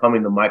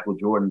becoming the Michael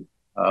Jordan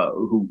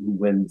who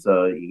wins,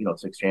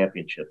 6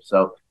 championships.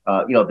 So,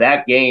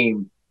 that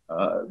game,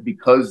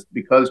 because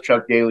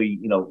Chuck Daly,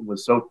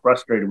 was so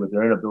frustrated with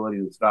their inability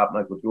to stop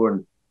Michael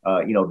Jordan,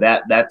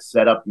 that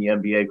set up the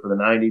NBA for the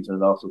 90s,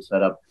 and it also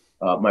set up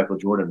Michael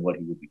Jordan, what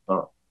he would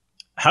become.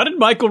 How did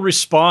Michael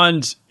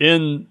respond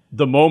in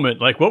the moment?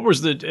 Like, what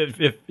was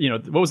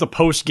what was the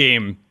post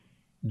game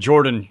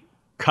Jordan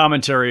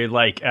commentary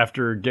like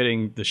after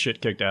getting the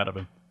shit kicked out of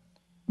him?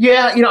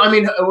 Yeah,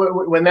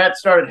 when that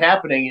started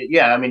happening,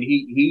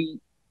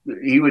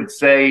 he would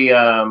say,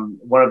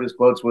 one of his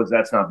quotes was,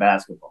 "That's not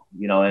basketball,"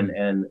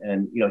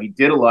 and he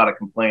did a lot of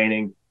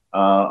complaining.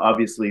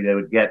 Obviously, they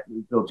would get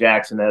Phil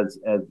Jackson as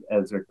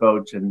their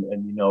coach,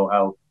 and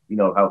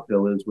how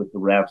Phil is with the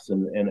refs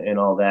and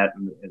all that,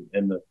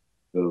 and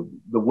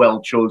the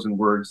well chosen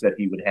words that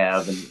he would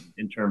have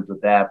in terms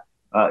of that.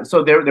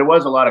 So there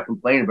was a lot of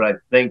complaining, but I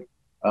think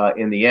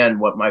in the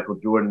end, what Michael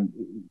Jordan,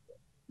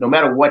 no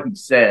matter what he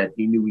said,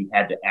 he knew he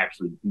had to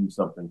actually do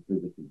something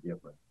physically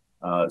different.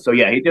 So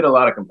yeah, he did a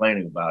lot of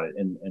complaining about it,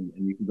 and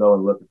you can go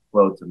and look at the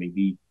quotes. I mean,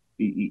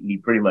 he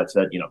pretty much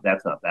said,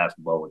 that's not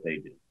basketball what they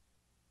do.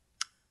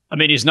 I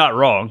mean, he's not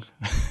wrong.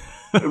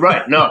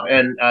 Right. No.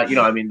 And,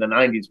 the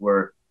 90s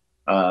were,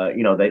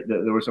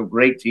 there were some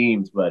great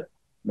teams, but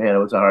man, it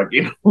was a hard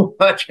game to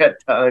watch at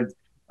times,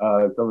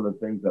 some of the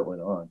things that went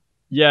on.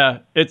 Yeah,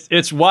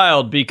 it's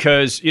wild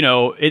because,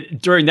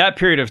 during that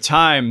period of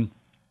time,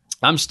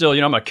 I'm still,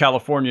 I'm a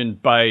Californian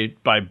by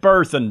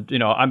birth, and,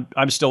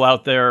 I'm still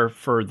out there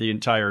for the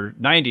entire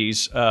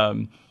 90s.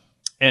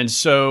 And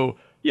so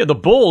Yeah, the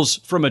Bulls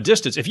from a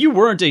distance. If you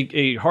weren't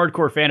a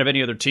hardcore fan of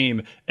any other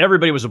team,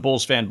 everybody was a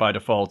Bulls fan by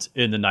default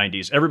in the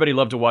 90s. Everybody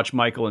loved to watch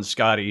Michael and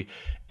Scotty,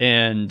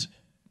 and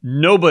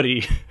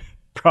nobody,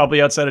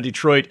 probably outside of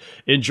Detroit,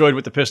 enjoyed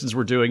what the Pistons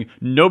were doing.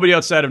 Nobody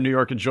outside of New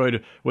York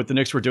enjoyed what the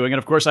Knicks were doing. And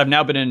of course, I've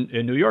now been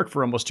in New York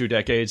for almost 2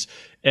 decades.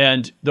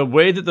 And the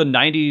way that the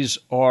 90s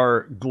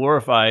are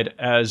glorified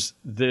as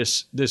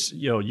this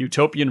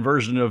utopian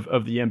version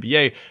of the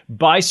NBA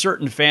by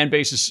certain fan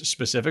bases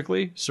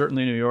specifically,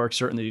 certainly New York,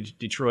 certainly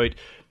Detroit.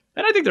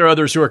 And I think there are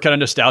others who are kind of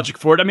nostalgic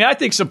for it. I mean, I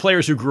think some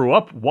players who grew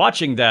up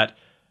watching that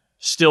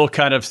still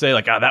kind of say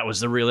like, that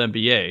was the real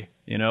NBA,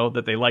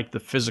 that they liked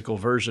the physical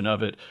version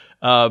of it.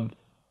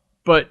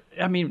 But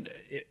I mean,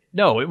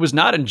 no, it was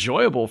not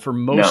enjoyable for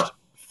most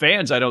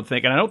fans, I don't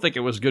think. And I don't think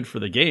it was good for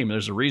the game.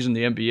 There's a reason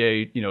the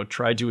NBA,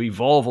 tried to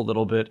evolve a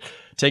little bit,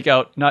 take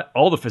out not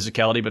all the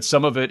physicality, but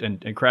some of it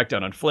and crack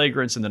down on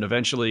flagrants, and then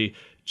eventually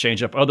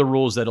change up other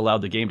rules that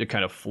allowed the game to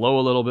kind of flow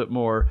a little bit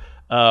more.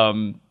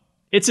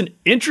 It's an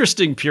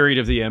interesting period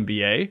of the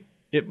NBA.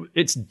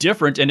 It's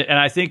different, and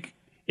I think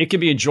it can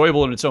be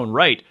enjoyable in its own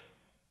right,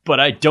 but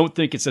I don't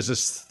think it's as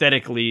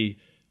aesthetically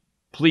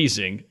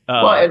pleasing.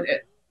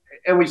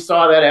 And we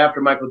saw that after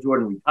Michael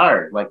Jordan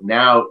retired. Like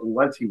now,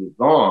 once he was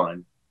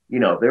gone,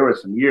 there were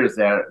some years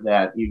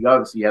that you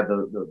obviously had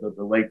the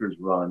Lakers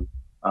run.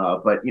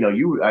 But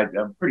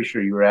I'm pretty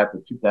sure you were at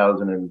the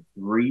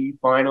 2003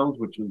 finals,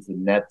 which was the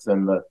Nets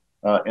and the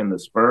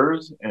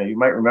Spurs. And you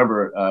might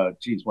remember,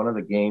 one of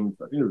the games,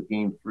 I think it was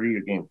game 3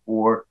 or game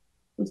 4,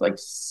 it was like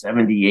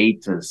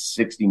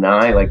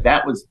 78-69. Like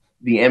that was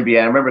the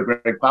NBA. I remember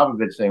Greg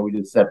Popovich saying we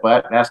just set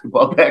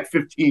basketball back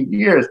 15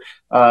 years,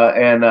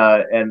 and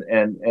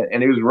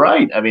he was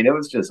right. I mean, it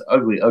was just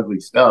ugly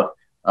stuff.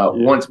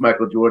 Once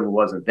Michael Jordan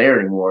wasn't there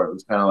anymore, it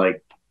was kind of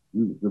like,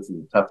 this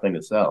is a tough thing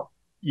to sell.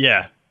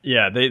 Yeah,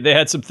 they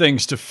had some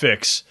things to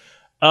fix.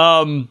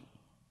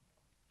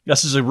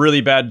 This is a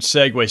really bad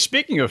segue.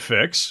 Speaking of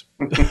fix,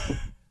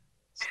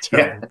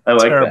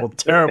 terrible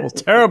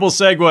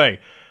segue.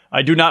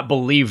 I do not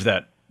believe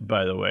that.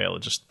 By the way, I'll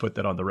just put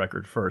that on the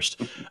record first.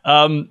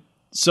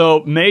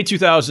 So May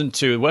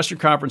 2002, Western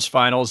Conference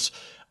Finals,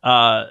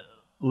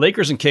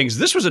 Lakers and Kings.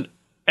 This was an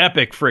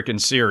epic freaking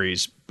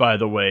series, by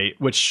the way,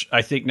 which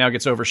I think now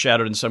gets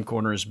overshadowed in some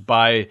corners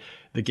by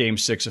the Game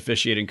 6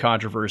 officiating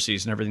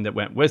controversies and everything that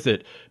went with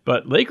it.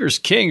 But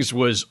Lakers-Kings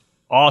was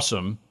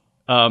awesome.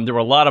 There were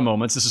a lot of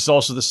moments. This is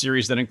also the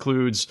series that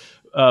includes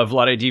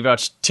Vlade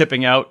Divac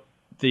tipping out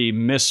the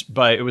miss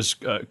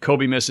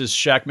Kobe misses,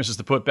 Shaq misses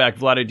the putback,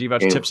 Vlade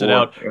Divac tips it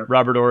out, yeah.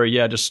 Robert Horry,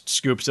 just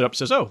scoops it up,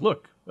 says, "Oh,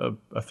 look, a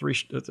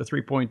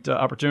 3-point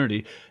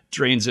opportunity,"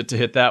 drains it to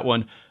hit that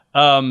one.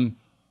 And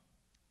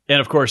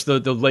of course, the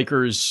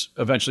Lakers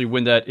eventually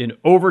win that in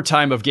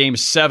overtime of Game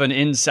 7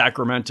 in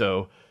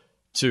Sacramento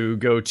to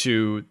go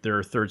to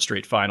their 3rd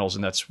straight finals,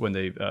 and that's when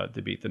they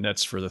beat the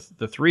Nets for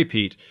the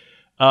three-peat.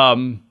 I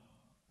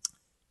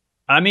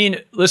mean,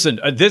 listen,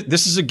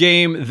 this is a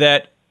game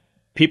that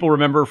people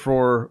remember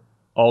for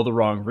all the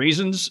wrong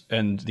reasons,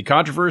 and the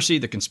controversy,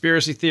 the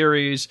conspiracy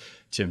theories.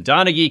 Tim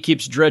Donaghy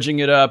keeps dredging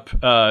it up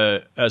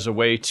as a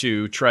way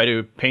to try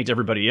to paint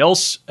everybody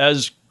else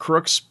as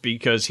crooks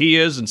because he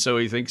is, and so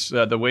he thinks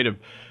the way to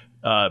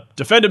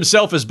defend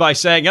himself is by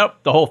saying,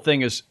 the whole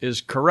thing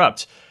is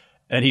corrupt.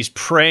 And he's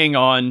preying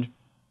on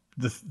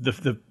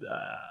the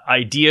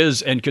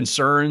ideas and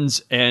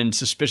concerns and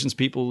suspicions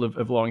people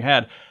have long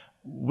had.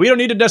 We don't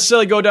need to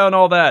necessarily go down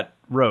all that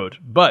road.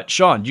 But,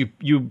 Sean,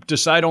 you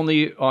decide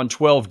only on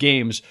 12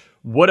 games.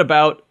 What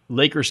about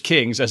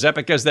Lakers-Kings? As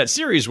epic as that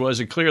series was,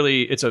 and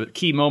clearly it's a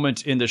key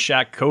moment in the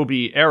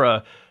Shaq-Kobe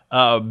era,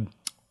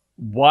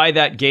 why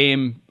that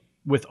game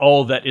with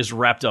all that is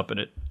wrapped up in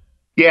it?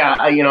 Yeah,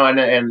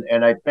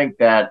 and I think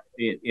that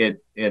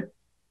it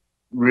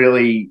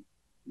really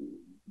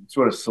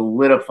sort of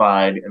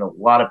solidified in a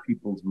lot of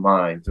people's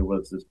minds. There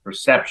was this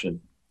perception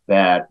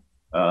that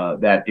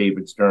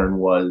David Stern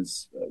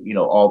was,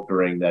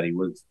 altering, that he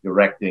was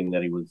directing,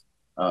 that he was,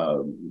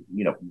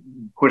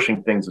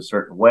 pushing things a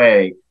certain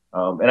way.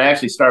 And I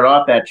actually started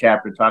off that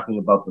chapter talking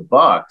about the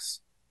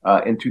Bucks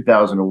in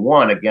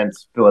 2001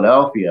 against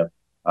Philadelphia.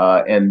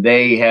 And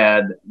they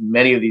had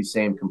many of these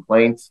same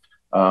complaints.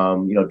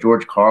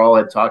 George Karl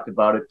had talked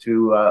about it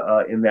too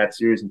in that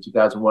series in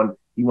 2001.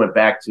 He went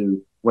back to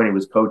when he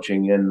was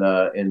coaching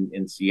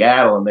in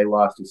Seattle, and they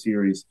lost a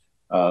series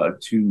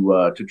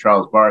to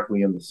Charles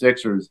Barkley and the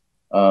Sixers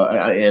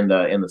and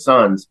the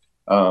Suns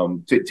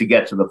to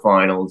get to the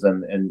finals.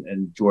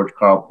 And George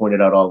Karl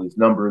pointed out all these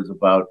numbers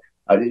about.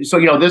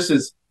 This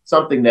is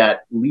something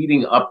that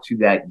leading up to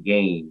that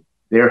game,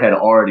 there had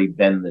already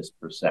been this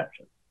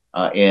perception,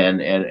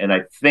 and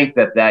I think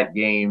that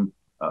game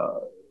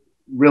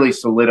really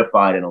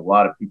solidified in a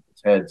lot of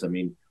people's heads. I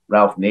mean,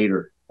 Ralph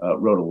Nader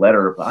wrote a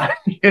letter about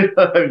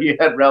it. You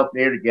had Ralph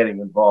Nader getting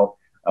involved.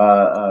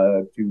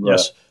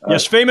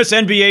 Yes, famous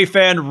NBA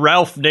fan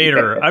Ralph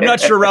Nader. I'm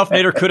not sure Ralph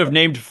Nader could have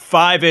named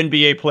 5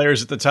 NBA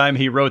players at the time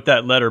he wrote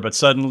that letter, but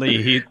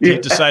suddenly he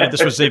decided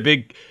this was a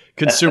big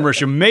consumer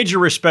issue. Major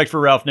respect for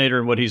Ralph Nader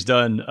and what he's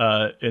done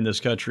in this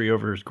country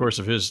over the course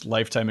of his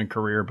lifetime and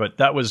career. But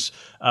that was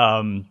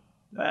maybe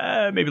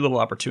a little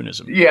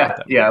opportunism. Yeah,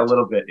 a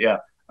little bit, yeah.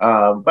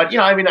 But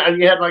I mean,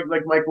 you had like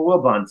Michael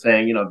Wilbon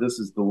saying, this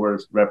is the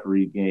worst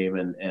referee game,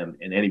 and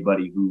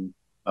anybody who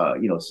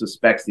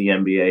suspects the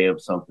NBA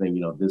of something,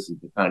 this is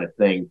the kind of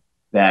thing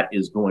that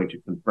is going to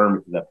confirm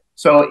it to them.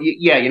 So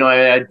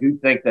I do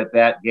think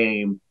that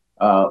game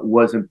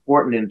was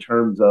important in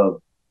terms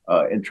of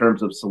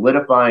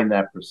solidifying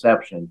that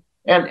perception,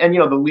 and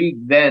the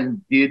league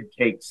then did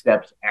take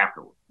steps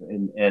afterwards,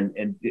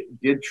 and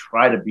did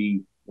try to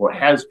be, or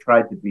has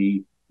tried to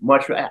be,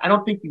 much. I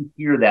don't think you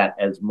hear that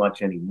as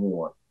much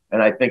anymore.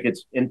 And I think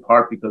it's in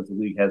part because the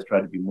league has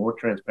tried to be more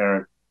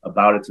transparent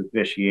about its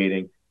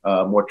officiating,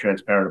 more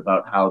transparent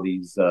about how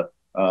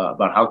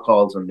about how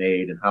calls are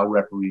made and how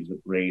referees are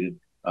graded,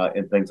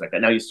 and things like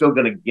that. Now you're still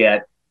going to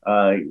get,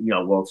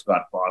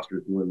 Scott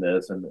Foster's doing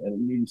this, and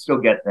you still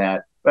get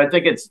that. But I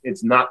think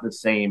it's not the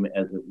same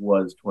as it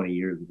was 20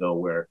 years ago,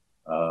 where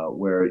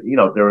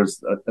there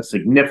was a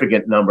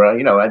significant number.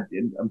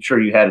 I'm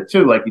sure you had it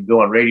too. Like, you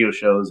go on radio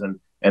shows,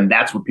 and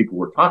that's what people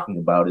were talking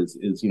about is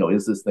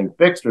this thing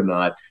fixed or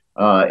not?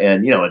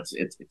 And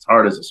it's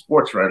hard as a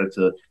sports writer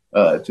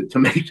to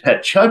make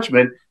that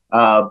judgment.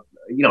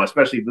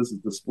 Especially if this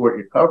is the sport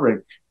you're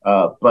covering.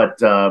 But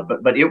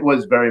it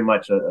was very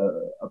much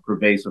a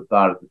pervasive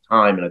thought at the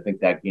time, and I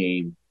think that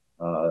game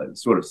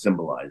sort of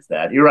symbolized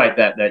that. You're right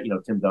that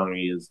Tim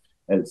Donaghy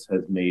has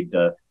made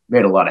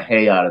a lot of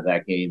hay out of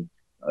that game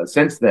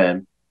since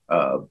then.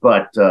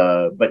 But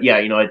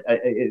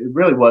it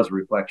really was a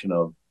reflection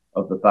of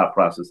the thought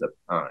process at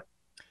the time.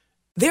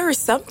 There are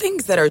some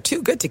things that are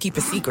too good to keep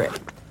a secret.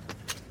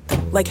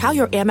 Like how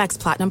your Amex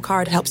Platinum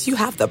card helps you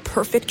have the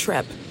perfect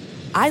trip.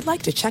 I'd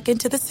like to check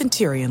into the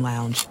Centurion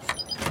Lounge.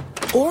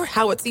 Or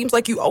how it seems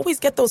like you always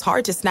get those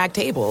hard-to-snag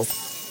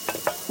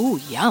tables. Ooh,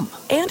 yum.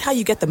 And how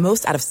you get the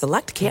most out of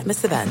select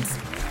can't-miss events.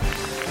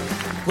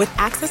 With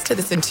access to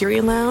the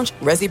Centurion Lounge,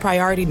 Resi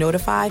Priority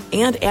Notified,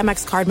 and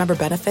Amex card member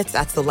benefits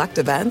at select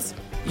events,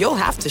 you'll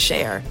have to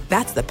share.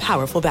 That's the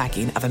powerful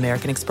backing of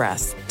American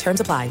Express. Terms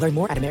apply. Learn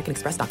more at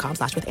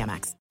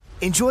americanexpress.com/withAmex.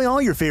 Enjoy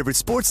all your favorite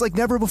sports like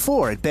never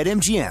before at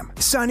BetMGM.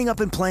 Signing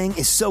up and playing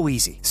is so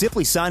easy.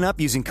 Simply sign up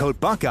using code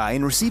Buckeye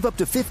and receive up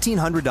to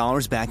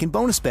 $1,500 back in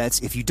bonus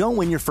bets if you don't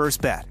win your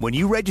first bet. When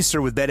you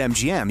register with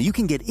BetMGM, you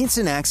can get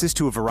instant access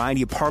to a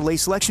variety of parlay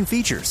selection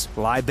features,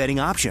 live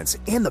betting options,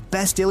 and the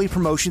best daily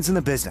promotions in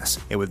the business.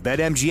 And with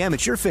BetMGM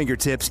at your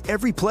fingertips,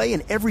 every play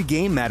and every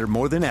game matter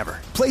more than ever.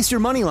 Place your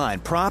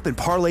moneyline, prop, and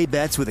parlay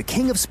bets with the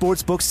king of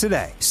sportsbooks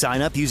today.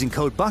 Sign up using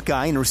code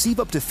Buckeye and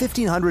receive up to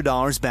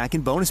 $1,500 back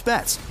in bonus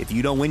bets if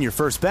you don't win your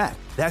first bet.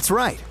 That's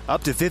right,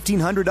 up to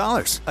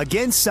 $1,500.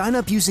 Again, sign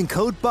up using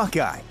code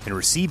Buckeye and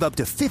receive up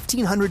to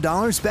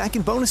 $1,500 back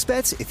in bonus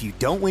bets if you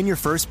don't win your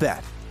first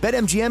bet.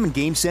 BetMGM and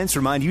GameSense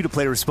remind you to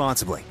play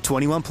responsibly.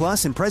 21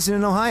 plus and present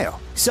in Ohio.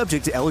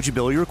 Subject to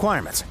eligibility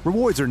requirements.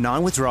 Rewards are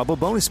non-withdrawable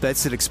bonus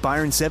bets that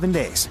expire in 7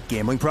 days.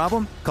 Gambling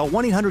problem? Call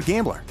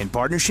 1-800-GAMBLER in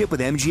partnership with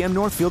MGM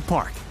Northfield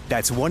Park.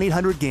 That's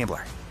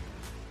 1-800-GAMBLER.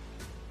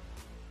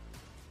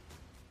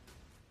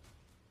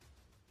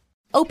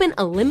 Open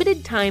a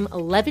limited-time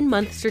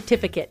 11-month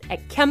certificate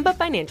at Kemba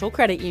Financial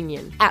Credit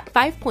Union. At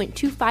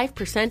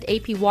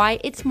 5.25% APY,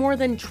 it's more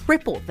than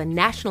triple the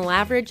national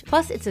average,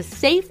 plus it's a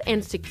safe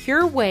and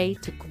secure way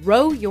to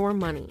grow your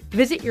money.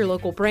 Visit your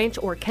local branch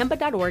or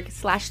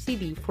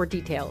kemba.org/CD for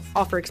details.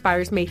 Offer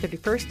expires May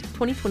 31st,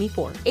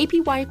 2024.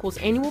 APY equals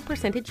annual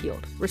percentage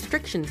yield.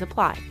 Restrictions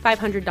apply.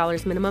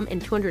 $500 minimum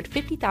and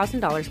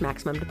 $250,000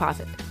 maximum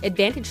deposit.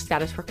 Advantage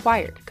status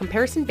required.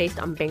 Comparison based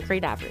on bank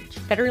rate average.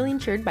 Federally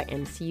insured by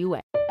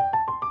NCUA.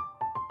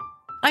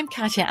 I'm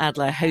Katya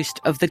Adler, host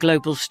of The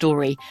Global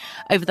Story.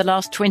 Over the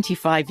last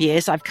 25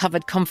 years, I've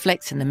covered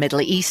conflicts in the Middle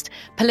East,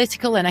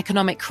 political and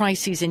economic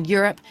crises in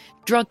Europe,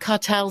 drug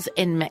cartels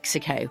in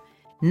Mexico.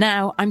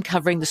 Now I'm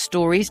covering the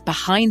stories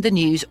behind the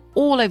news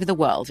all over the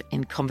world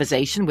in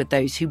conversation with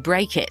those who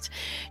break it.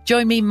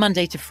 Join me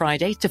Monday to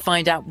Friday to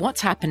find out what's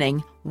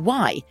happening,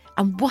 why,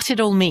 and what it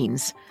all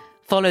means.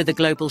 Follow The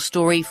Global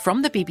Story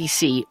from the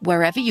BBC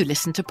wherever you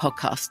listen to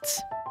podcasts.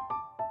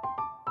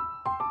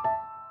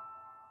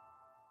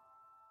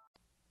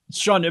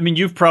 Sean, I mean,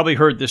 you've probably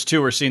heard this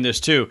too or seen this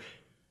too.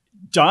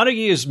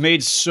 Donaghy has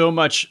made so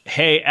much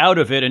hay out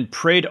of it and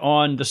preyed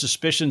on the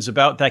suspicions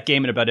about that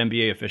game and about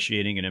NBA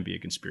officiating and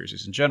NBA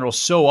conspiracies in general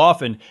so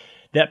often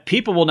that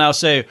people will now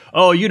say,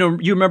 oh, you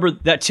remember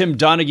that Tim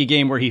Donaghy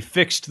game where he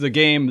fixed the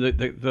game,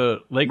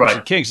 the Lakers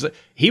and Kings.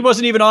 He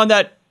wasn't even on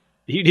that.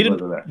 He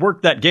didn't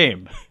work that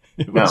game.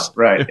 It was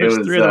three of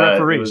the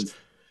referees.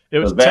 It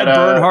was Ted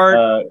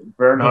Bernhardt,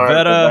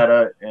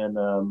 Pavetta,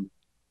 and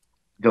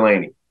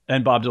Delaney.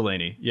 And Bob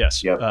Delaney,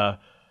 yes. Yep.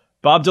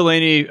 Bob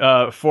Delaney,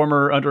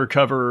 former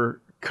undercover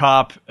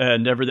cop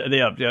and everything.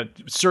 Yeah,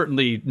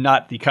 certainly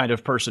not the kind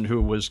of person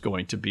who was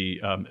going to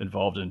be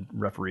involved in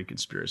referee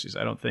conspiracies.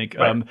 I don't think,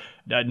 Right.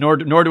 nor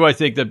do I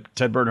think that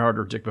Ted Bernhardt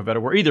or Dick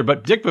Bavetta were either.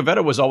 But Dick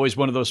Bavetta was always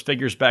one of those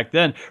figures back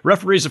then.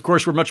 Referees, of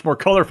course, were much more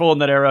colorful in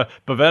that era.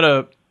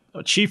 Bavetta,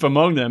 chief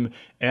among them,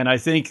 and I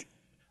think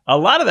a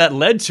lot of that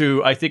led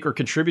to, I think, or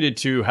contributed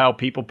to how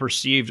people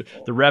perceived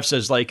the refs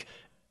as like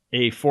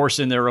a force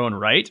in their own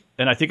right.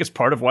 And I think it's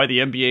part of why the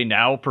NBA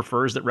now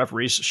prefers that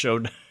referees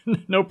showed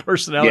no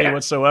personality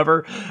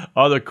whatsoever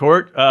on the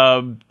court.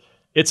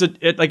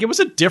 It was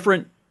a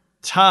different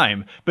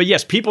time. But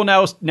yes, people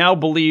now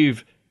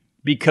believe,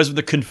 because of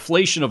the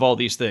conflation of all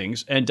these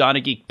things and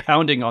Donaghy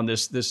pounding on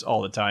this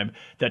all the time,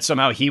 that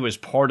somehow he was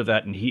part of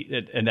that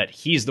and that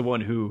he's the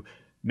one who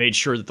made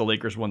sure that the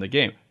Lakers won the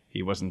game.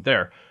 He wasn't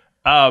there.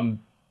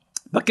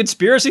 But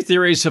conspiracy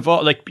theories have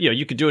all,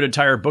 you could do an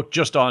entire book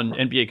just on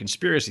NBA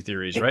conspiracy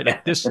theories, right?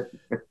 Like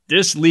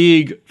this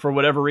league, for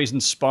whatever reason,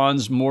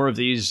 spawns more of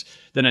these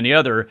than any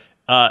other.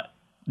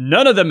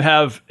 None of them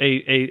have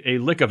a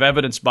lick of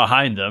evidence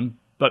behind them,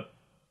 but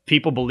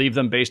people believe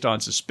them based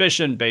on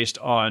suspicion, based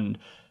on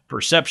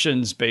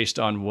perceptions, based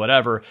on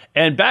whatever.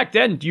 And back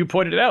then, you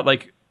pointed it out,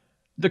 like,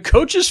 the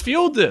coaches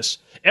fueled this.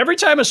 Every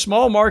time a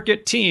small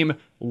market team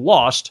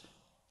lost,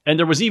 and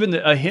there was even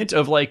a hint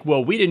of like,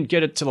 well, we didn't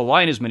get it to the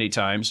line as many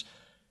times,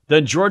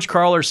 then George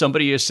Karl or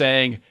somebody is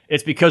saying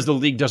it's because the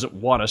league doesn't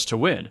want us to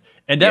win.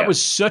 And that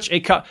was such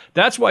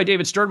that's why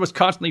David Stern was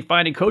constantly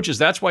finding coaches.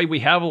 That's why we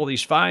have all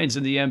these fines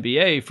in the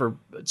NBA for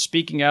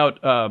speaking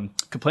out,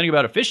 complaining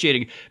about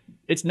officiating.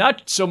 It's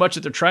not so much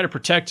that they're trying to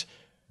protect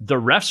the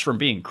refs from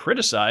being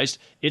criticized.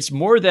 It's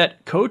more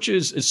that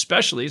coaches,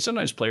 especially,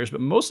 sometimes players, but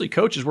mostly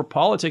coaches, were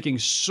politicking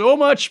so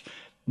much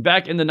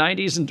back in the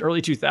 90s and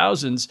early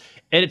 2000s,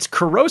 and it's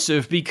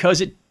corrosive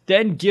because it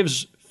then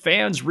gives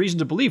fans reason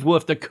to believe, well,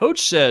 if the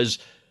coach says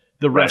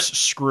the refs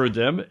screwed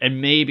them, and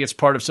maybe it's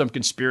part of some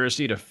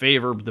conspiracy to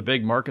favor the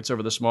big markets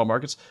over the small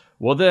markets,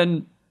 well,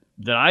 then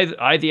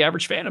I the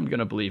average fan, am going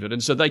to believe it.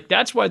 And so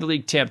that's why the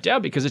league tamped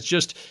down, because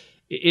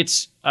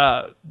there's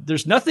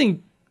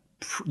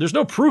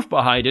no proof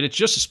behind it. It's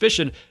just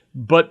suspicion.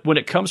 But when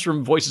it comes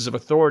from voices of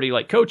authority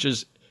like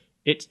coaches,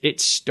 it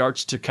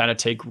starts to kind of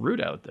take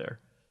root out there.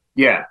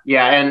 Yeah,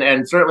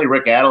 and certainly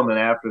Rick Adelman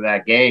after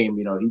that game,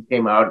 he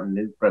came out in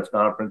his press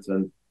conference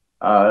and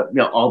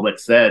all but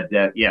said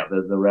that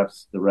the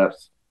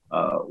refs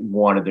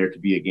wanted there to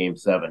be a Game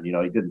 7. He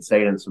didn't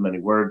say it in so many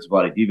words.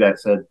 Vlade Divac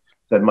said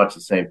much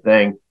the same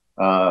thing.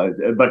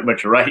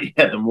 But you're right.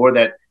 Yeah, the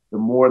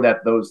more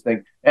that those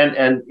things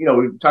and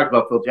we talked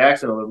about Phil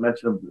Jackson. I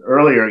mentioned him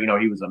earlier.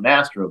 He was a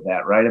master of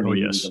that, right? I mean,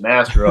 he was a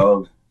master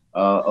of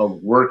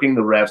working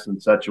the refs in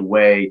such a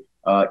way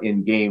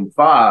in Game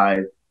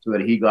 5. So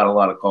that he got a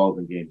lot of calls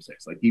in Game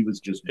 6. Like, he was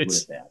just good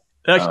at that.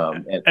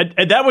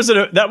 And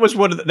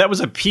that was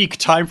a peak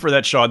time for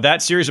that, Sean.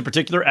 That series in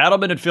particular,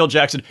 Adelman and Phil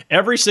Jackson,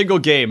 every single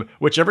game,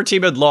 whichever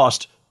team had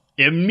lost,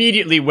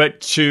 immediately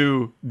went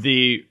to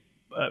the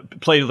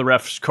play to the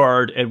ref's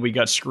card, and we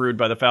got screwed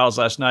by the fouls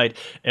last night.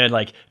 And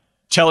like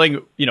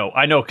telling,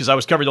 I know because I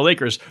was covering the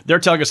Lakers, they're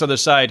telling us on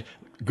this side,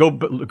 go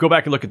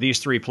back and look at these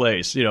three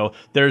plays.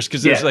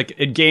 There's like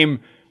in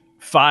Game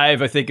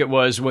 5, I think it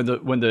was, when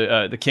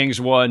the Kings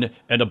won,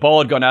 and the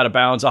ball had gone out of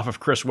bounds off of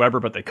Chris Webber,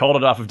 but they called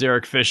it off of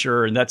Derek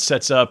Fisher, and that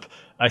sets up,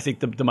 I think,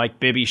 the Mike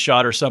Bibby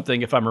shot or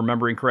something, if I'm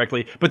remembering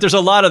correctly. But there's a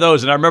lot of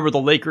those, and I remember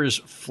the Lakers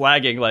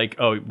flagging like,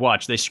 "Oh,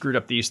 watch, they screwed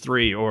up these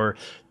three," or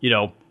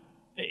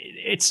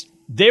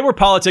they were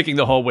politicking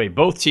the whole way.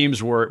 Both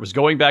teams were. It was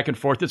going back and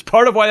forth. It's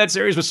part of why that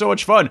series was so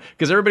much fun,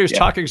 because everybody was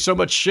talking so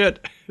much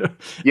shit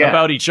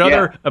about each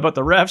other, about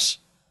the refs.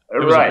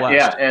 Right.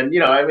 Yeah. And,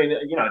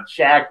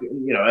 Shaq, as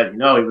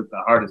he was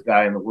the hardest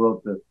guy in the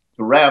world to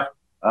ref.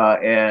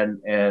 And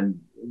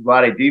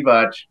Vlade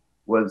Divac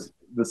was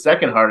the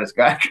second hardest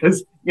guy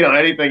because,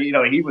 anything,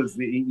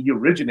 he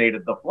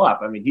originated the flop.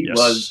 I mean, he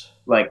was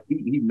like,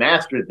 he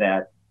mastered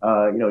that.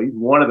 He's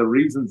one of the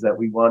reasons that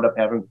we wound up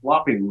having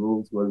flopping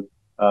rules was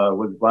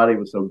Vlade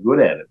was so good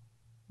at it.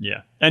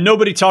 Yeah. And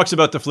nobody talks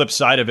about the flip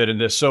side of it in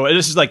this. So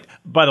this is like,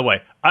 by the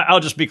way, I'll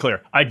just be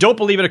clear. I don't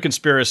believe in a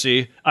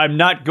conspiracy. I'm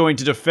not going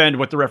to defend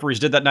what the referees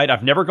did that night.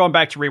 I've never gone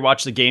back to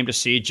rewatch the game to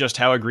see just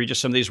how egregious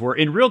some of these were.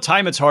 In real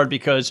time, it's hard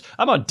because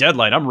I'm on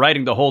deadline. I'm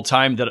writing the whole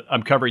time that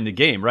I'm covering the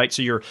game, right?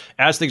 So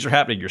as things are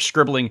happening, you're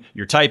scribbling,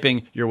 you're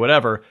typing, you're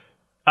whatever.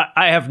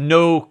 I have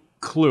no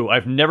clue.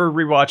 I've never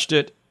rewatched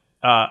it.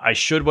 I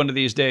should one of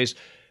these days.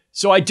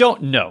 So I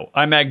don't know.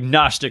 I'm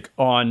agnostic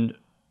on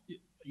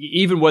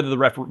even whether the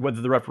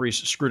referees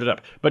screwed it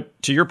up.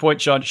 But to your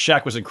point, Sean,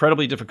 Shaq was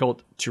incredibly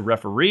difficult to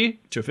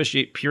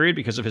officiate, period,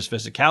 because of his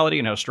physicality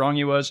and how strong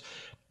he was.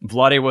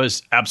 Vlade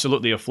was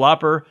absolutely a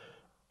flopper.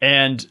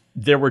 And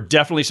there were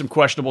definitely some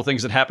questionable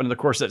things that happened in the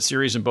course of that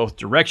series in both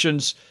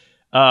directions.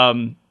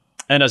 And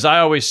as I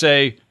always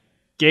say,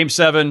 Game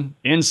 7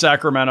 in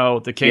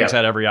Sacramento, the Kings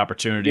had every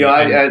opportunity.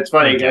 It's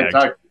funny.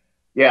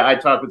 I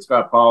talked with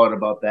Scott Pollard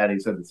about that. He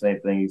said the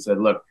same thing. He said,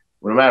 look,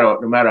 no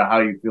matter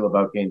how you feel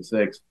about Game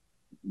 6,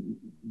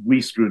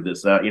 we screwed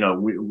this up.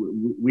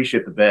 We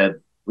shit the bed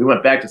We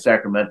went back to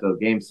Sacramento,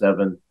 Game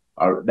 7.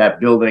 That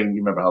building,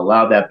 you remember how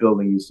loud that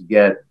building used to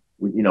get.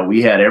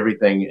 We had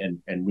everything,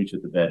 and we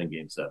shit the bed in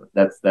Game 7.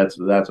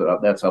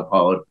 That's how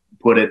Paul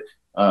put it.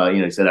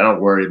 He said, I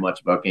don't worry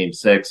much about Game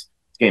 6.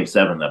 It's Game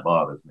 7 that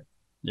bothers me.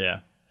 Yeah.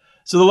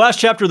 So the last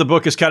chapter of the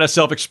book is kind of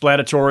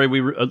self-explanatory.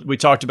 We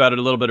talked about it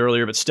a little bit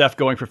earlier, but Steph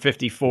going for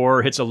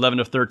 54, hits 11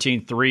 of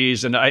 13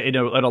 threes, and in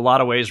a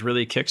lot of ways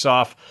really kicks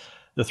off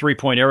the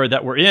three-point era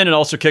that we're in, and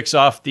also kicks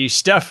off the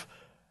Steph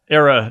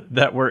era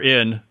that we're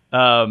in.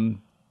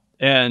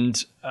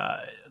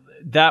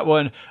 That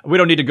one, we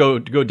don't need to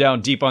go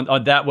down deep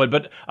on that one,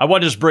 but I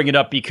want to just bring it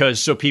up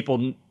because so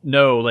people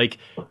know, like,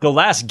 the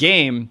last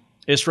game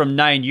is from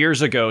 9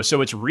 years ago,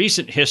 so it's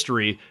recent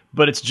history,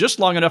 but it's just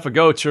long enough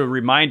ago to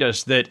remind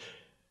us that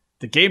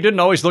the game didn't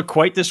always look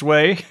quite this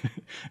way,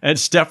 and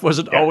Steph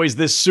wasn't always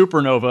this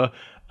supernova.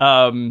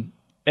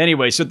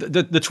 Anyway, so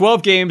the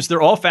 12 games,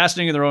 they're all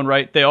fascinating in their own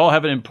right. They all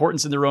have an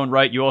importance in their own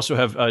right. You also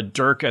have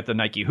Dirk at the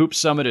Nike Hoop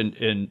Summit in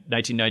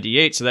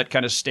 1998, so that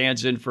kind of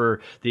stands in for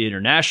the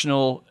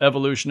international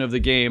evolution of the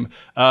game.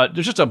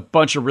 There's just a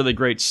bunch of really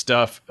great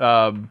stuff.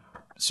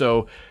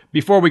 So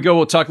before we go,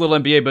 we'll talk a little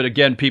NBA, but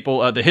again,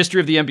 people, the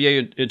history of the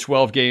NBA in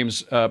 12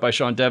 games by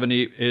Sean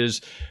Deveney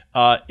is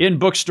in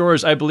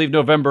bookstores, I believe,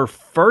 November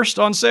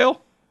 1st on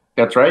sale.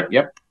 That's right,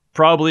 yep.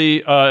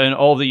 Probably in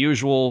all the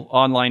usual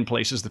online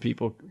places that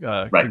people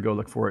can go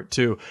look for it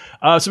too.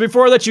 So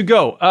before I let you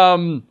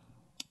go,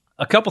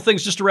 a couple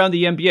things just around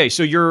the NBA.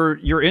 So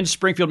you're in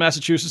Springfield,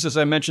 Massachusetts, as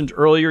I mentioned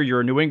earlier. You're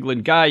a New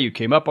England guy. You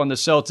came up on the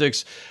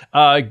Celtics.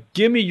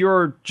 Give me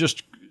your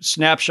just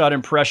snapshot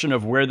impression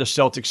of where the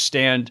Celtics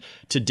stand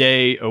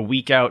today, a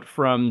week out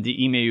from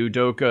the Ime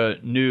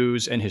Udoka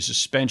news and his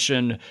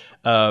suspension.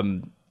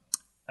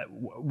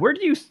 Where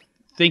do you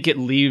think it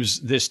leaves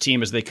this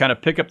team as they kind of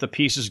pick up the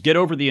pieces, get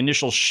over the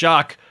initial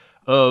shock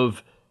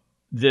of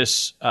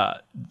this,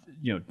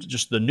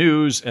 just the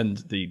news and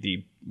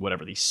the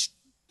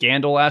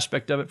scandal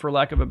aspect of it, for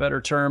lack of a better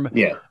term?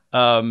 Yeah.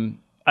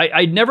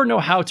 I never know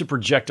how to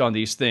project on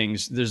these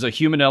things. There's a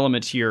human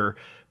element here,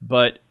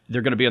 but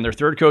they're going to be on their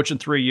third coach in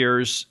 3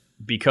 years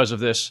because of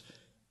this.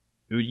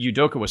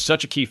 Udoka was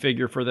such a key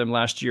figure for them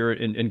last year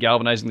in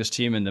galvanizing this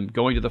team and them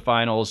going to the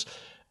finals.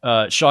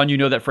 Sean, you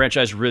know that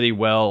franchise really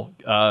well.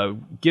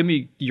 Give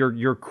me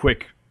your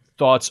quick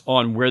thoughts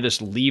on where this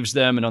leaves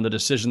them and on the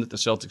decision that the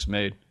Celtics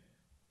made.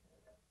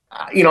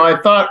 I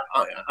thought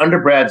under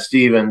Brad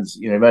Stevens,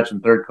 you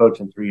mentioned third coach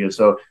in 3 years.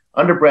 So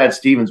under Brad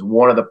Stevens,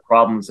 one of the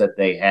problems that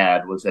they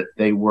had was that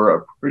they were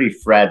a pretty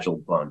fragile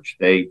bunch.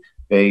 They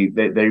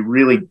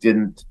really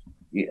didn't.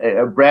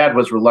 Brad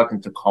was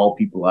reluctant to call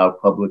people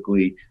out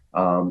publicly.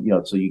 So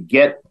you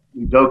get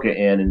Udoka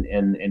in,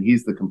 and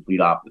he's the complete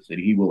opposite.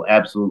 He will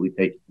absolutely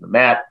take it to the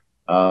mat.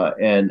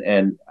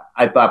 And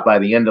I thought by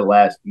the end of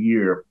last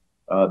year,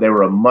 they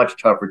were a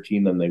much tougher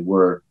team than they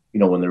were,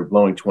 when they were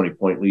blowing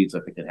 20-point leads. I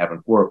think it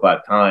happened 4 or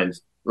 5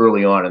 times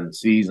early on in the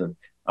season.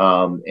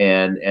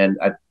 And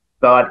I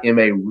thought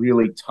Ime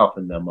really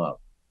toughened them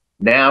up.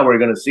 Now we're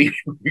going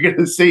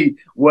to see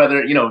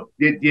whether,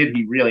 did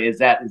he really, is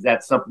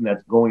that something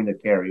that's going to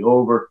carry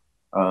over?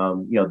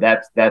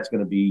 That's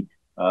going to be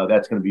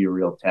a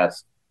real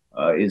test.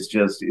 Is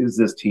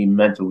this team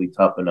mentally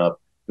tough enough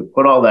to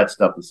put all that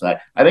stuff aside?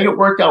 I think it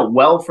worked out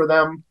well for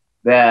them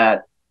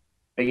that,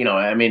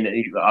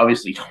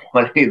 obviously you don't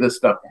want any of this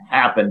stuff to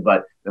happen,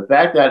 but the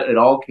fact that it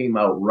all came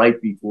out right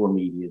before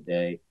media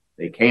day,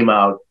 they came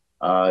out,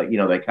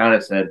 they kind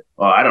of said,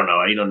 well, I don't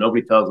know,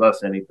 nobody tells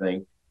us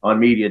anything on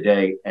media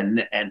day,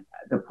 and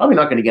they're probably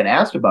not going to get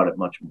asked about it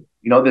much more.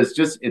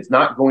 It's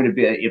not going to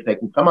be, if they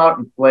can come out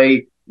and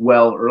play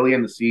well early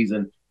in the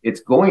season,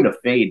 it's going to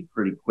fade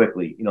pretty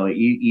quickly,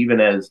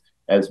 even as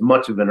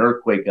much of an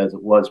earthquake as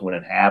it was when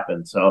it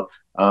happened. So,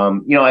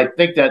 I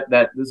think that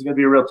this is going to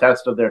be a real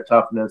test of their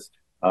toughness.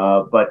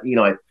 But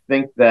I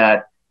think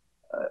that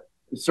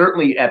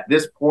certainly at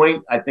this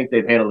point, I think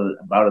they've handled it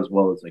about as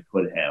well as they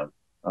could have.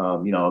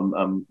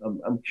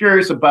 I'm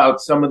curious about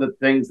some of the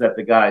things that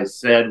the guys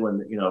said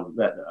when, we don't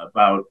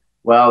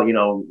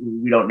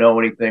know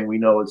anything. We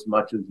know as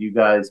much as you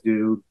guys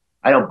do.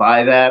 I don't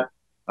buy that.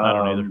 I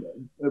don't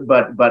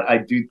either. But I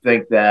do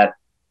think that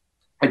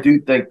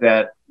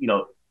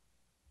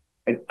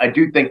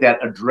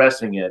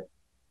addressing it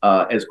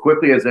as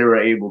quickly as they were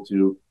able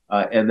to,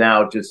 and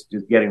now just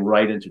getting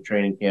right into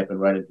training camp and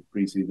right into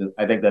preseason,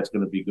 I think that's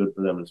going to be good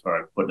for them as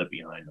far as putting it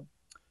behind them.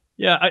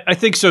 Yeah, I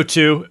think so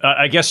too.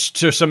 I guess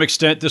to some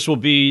extent, this will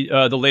be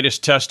the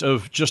latest test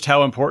of just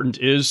how important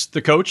is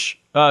the coach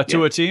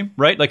to a team,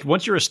 right? Like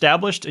once you're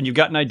established and you've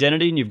got an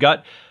identity and you've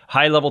got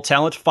high-level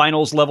talent,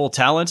 finals-level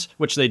talent,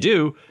 which they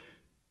do,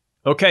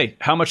 okay,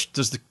 how much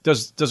does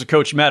a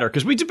coach matter?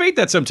 Because we debate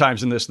that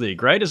sometimes in this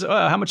league, right?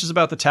 How much is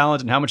about the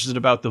talent and how much is it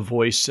about the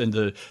voice and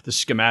the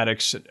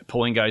schematics,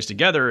 pulling guys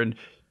together? And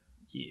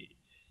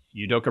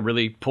Udoka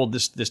really pulled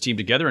this team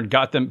together and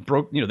got them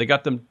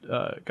got them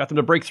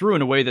to break through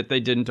in a way that they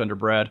didn't under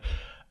Brad.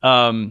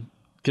 Can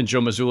Joe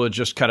Mazzulla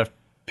just kind of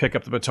pick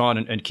up the baton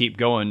and keep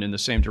going in the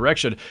same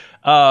direction?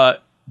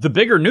 The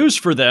bigger news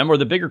for them, or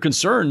the bigger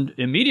concern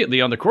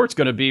immediately on the court, is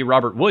going to be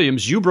Robert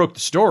Williams. You broke the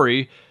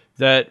story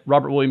that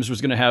Robert Williams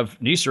was going to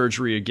have knee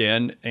surgery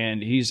again,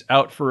 and he's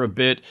out for a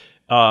bit.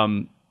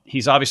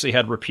 He's obviously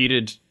had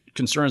repeated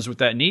concerns with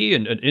that knee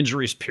and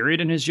injuries,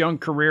 period, in his young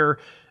career.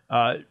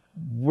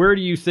 Where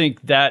do you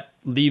think that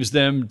leaves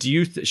them? Do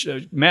you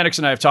Maddox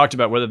and I have talked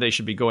about whether they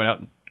should be going out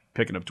and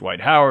picking up Dwight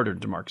Howard or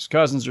DeMarcus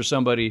Cousins or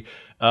somebody.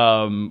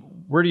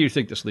 Where do you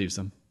think this leaves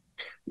them?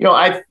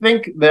 I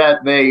think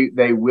that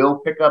they will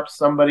pick up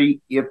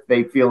somebody if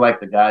they feel like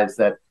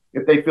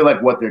if they feel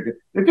like what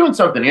they're doing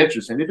something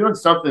interesting. They're doing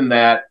something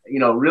that,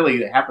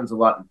 really happens a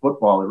lot in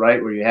football,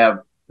 right? Where you have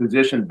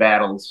position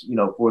battles,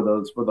 for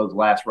those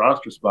last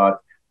roster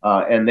spots.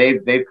 And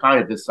they've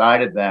kind of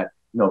decided that,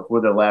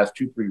 for their last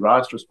 2-3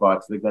 roster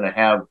spots, they're going to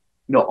have,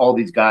 all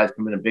these guys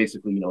come in and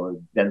basically,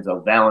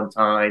 Denzel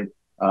Valentine,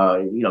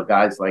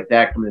 guys like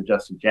that coming in,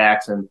 Justin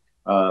Jackson,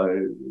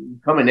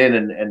 coming in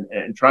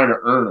and trying to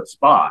earn a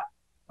spot.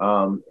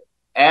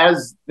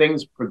 As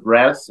things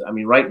progress,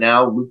 right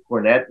now, Luke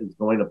Cornett is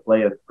going to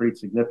play a pretty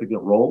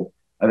significant role.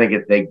 I think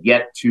if they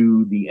get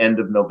to the end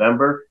of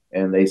November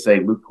and they say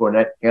Luke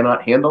Cornett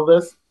cannot handle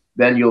this,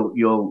 then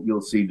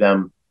you'll see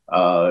them,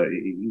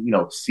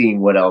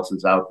 seeing what else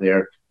is out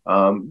there.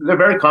 They're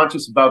very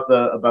conscious about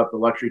the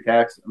luxury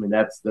tax.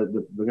 They're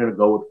going to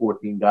go with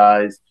 14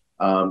 guys.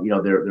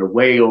 They're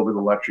way over the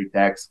luxury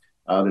tax.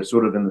 They're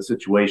sort of in the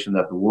situation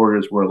that the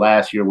Warriors were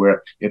last year,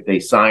 where if they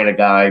sign a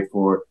guy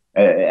for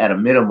at a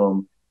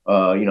minimum,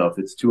 if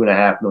it's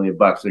 $2.5 million,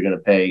 they're going to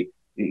pay,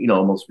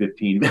 almost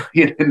 $15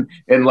 million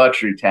in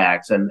luxury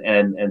tax,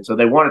 and so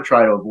they want to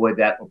try to avoid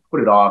that or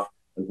put it off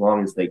as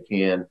long as they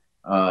can.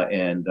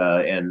 And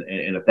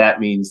if that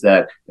means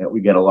that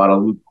we get a lot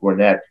of Luke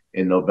Cornett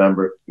in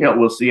November,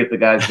 we'll see if the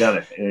guy's done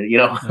it.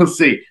 We'll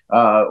see.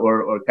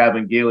 Or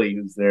Kevin Geely,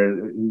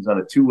 who's on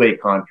a 2-way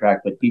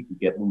contract, but he could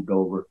get moved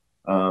over.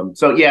 I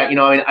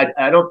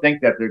don't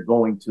think that they're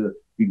going to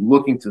be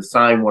looking to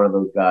sign one of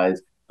those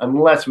guys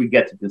unless we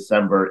get to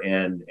December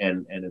and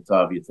it's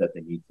obvious that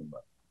they need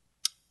somebody.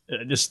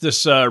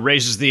 This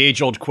raises the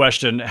age-old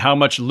question: how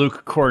much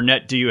Luke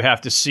Cornett do you have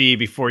to see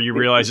before you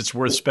realize it's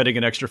worth spending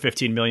an extra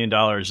 $15 million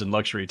in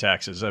luxury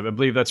taxes? I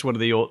believe that's one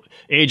of the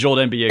age-old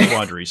NBA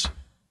quandaries.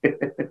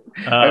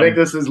 I think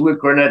this is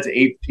Luke Cornett's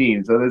 8th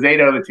team, so there's 8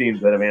 other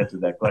teams that have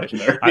answered that question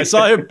already. I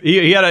saw him.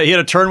 He had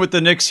a turn with the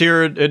Knicks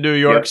here in New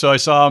York, yep. So I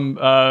saw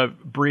him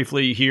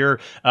briefly here.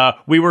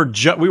 We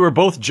were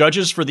both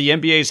judges for the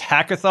NBA's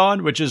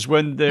hackathon, which is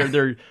when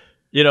they're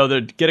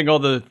getting all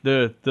the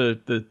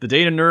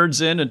data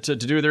nerds in and to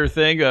do their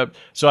thing.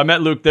 So I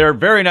met Luke there.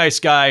 Very nice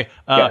guy.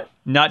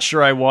 Not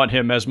sure I want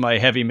him as my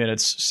heavy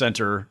minutes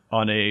center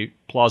on a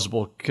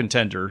plausible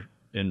contender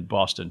in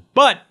Boston.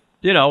 But,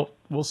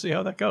 we'll see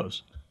how that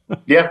goes.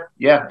 Yeah.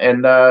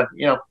 And,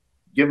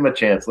 give him a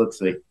chance. Let's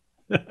see.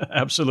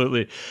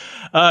 Absolutely.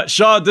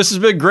 Sean, this has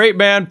been great,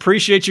 man.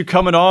 Appreciate you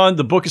coming on.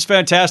 The book is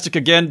fantastic.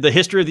 Again, The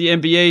History of the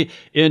NBA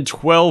in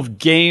 12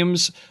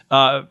 Games.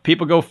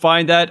 People go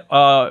find that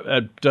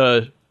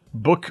at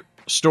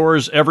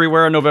bookstores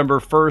everywhere on November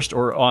 1st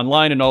or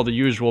online in all the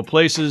usual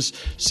places.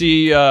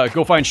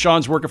 Go find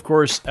Sean's work, of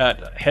course,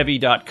 at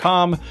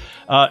heavy.com.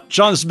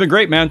 Sean, this has been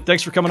great, man.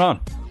 Thanks for coming on.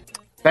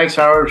 Thanks,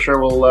 Howard. Sure,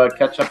 we'll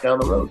catch up down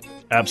the road.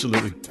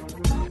 Absolutely.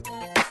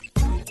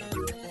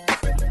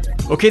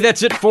 Okay,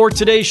 that's it for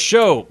today's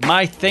show.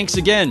 My thanks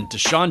again to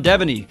Sean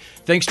Deveney.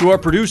 Thanks to our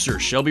producer,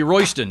 Shelby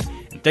Royston.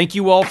 And thank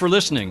you all for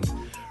listening.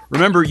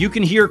 Remember, you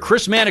can hear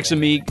Chris Mannix and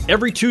me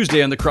every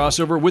Tuesday on The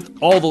Crossover with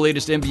all the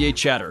latest NBA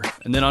chatter.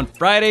 And then on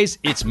Fridays,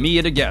 it's me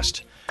and a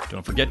guest.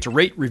 Don't forget to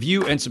rate,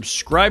 review, and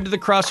subscribe to The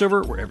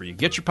Crossover wherever you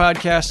get your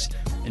podcasts.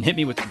 And hit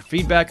me with your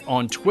feedback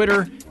on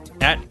Twitter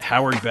at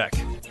Howard Beck.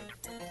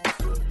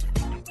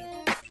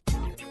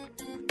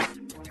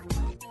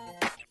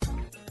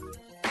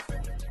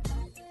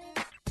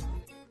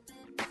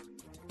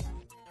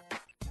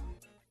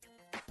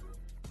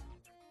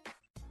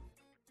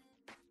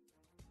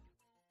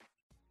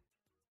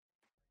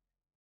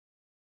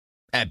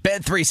 At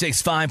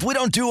Bet365, we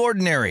don't do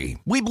ordinary.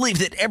 We believe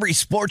that every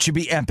sport should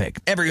be epic.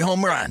 Every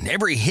home run,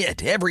 every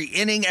hit, every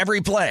inning, every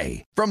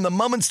play. From the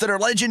moments that are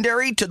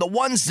legendary to the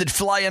ones that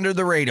fly under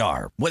the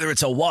radar. Whether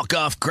it's a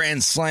walk-off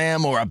grand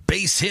slam or a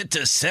base hit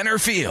to center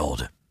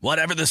field.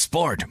 Whatever the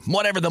sport,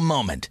 whatever the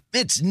moment.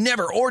 It's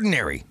never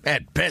ordinary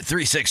at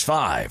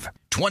Bet365.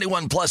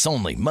 21 plus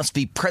only. Must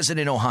be present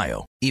in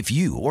Ohio. If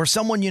you or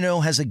someone you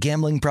know has a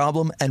gambling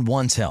problem and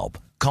wants help,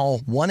 call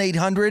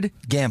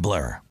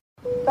 1-800-GAMBLER.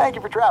 Thank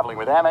you for traveling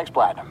with Amex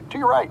Platinum. To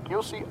your right,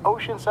 you'll see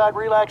oceanside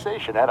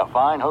relaxation at a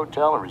fine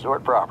hotel and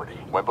resort property.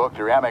 When booked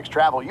through Amex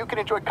Travel, you can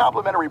enjoy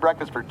complimentary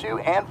breakfast for 2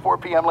 and 4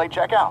 p.m. late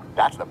checkout.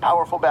 That's the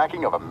powerful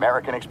backing of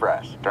American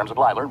Express. Terms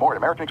apply. Learn more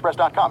at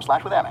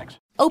americanexpress.com/withAmex.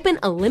 Open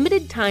a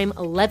limited-time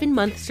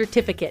 11-month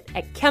certificate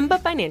at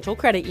Kemba Financial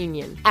Credit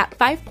Union. At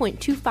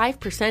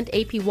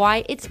 5.25%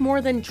 APY, it's more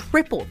than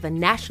triple the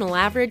national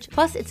average,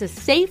 plus it's a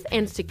safe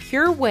and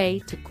secure way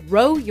to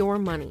grow your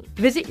money.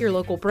 Visit your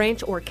local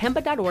branch or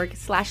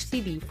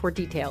kemba.org/CD for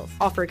details.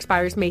 Offer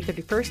expires May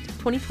 31st,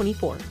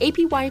 2024.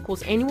 APY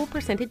equals annual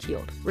percentage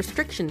yield.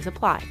 Restrictions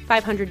apply.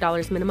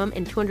 $500 minimum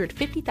and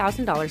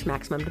 $250,000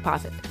 maximum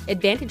deposit.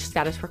 Advantage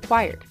status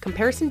required.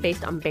 Comparison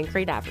based on bank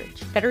rate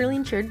average. Federally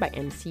insured by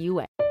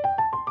NCUA.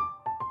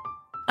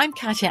 I'm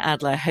Katya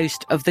Adler,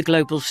 host of The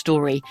Global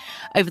Story.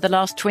 Over the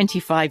last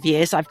 25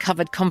 years, I've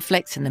covered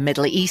conflicts in the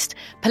Middle East,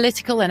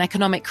 political and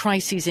economic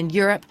crises in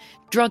Europe,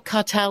 drug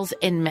cartels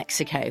in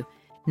Mexico.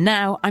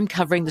 Now I'm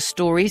covering the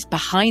stories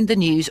behind the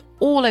news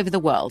all over the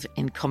world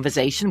in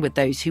conversation with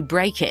those who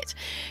break it.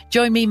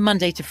 Join me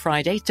Monday to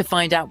Friday to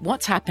find out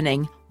what's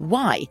happening,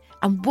 why,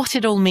 and what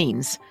it all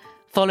means.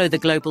 Follow The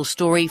Global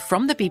Story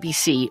from the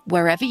BBC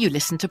wherever you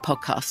listen to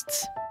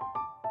podcasts.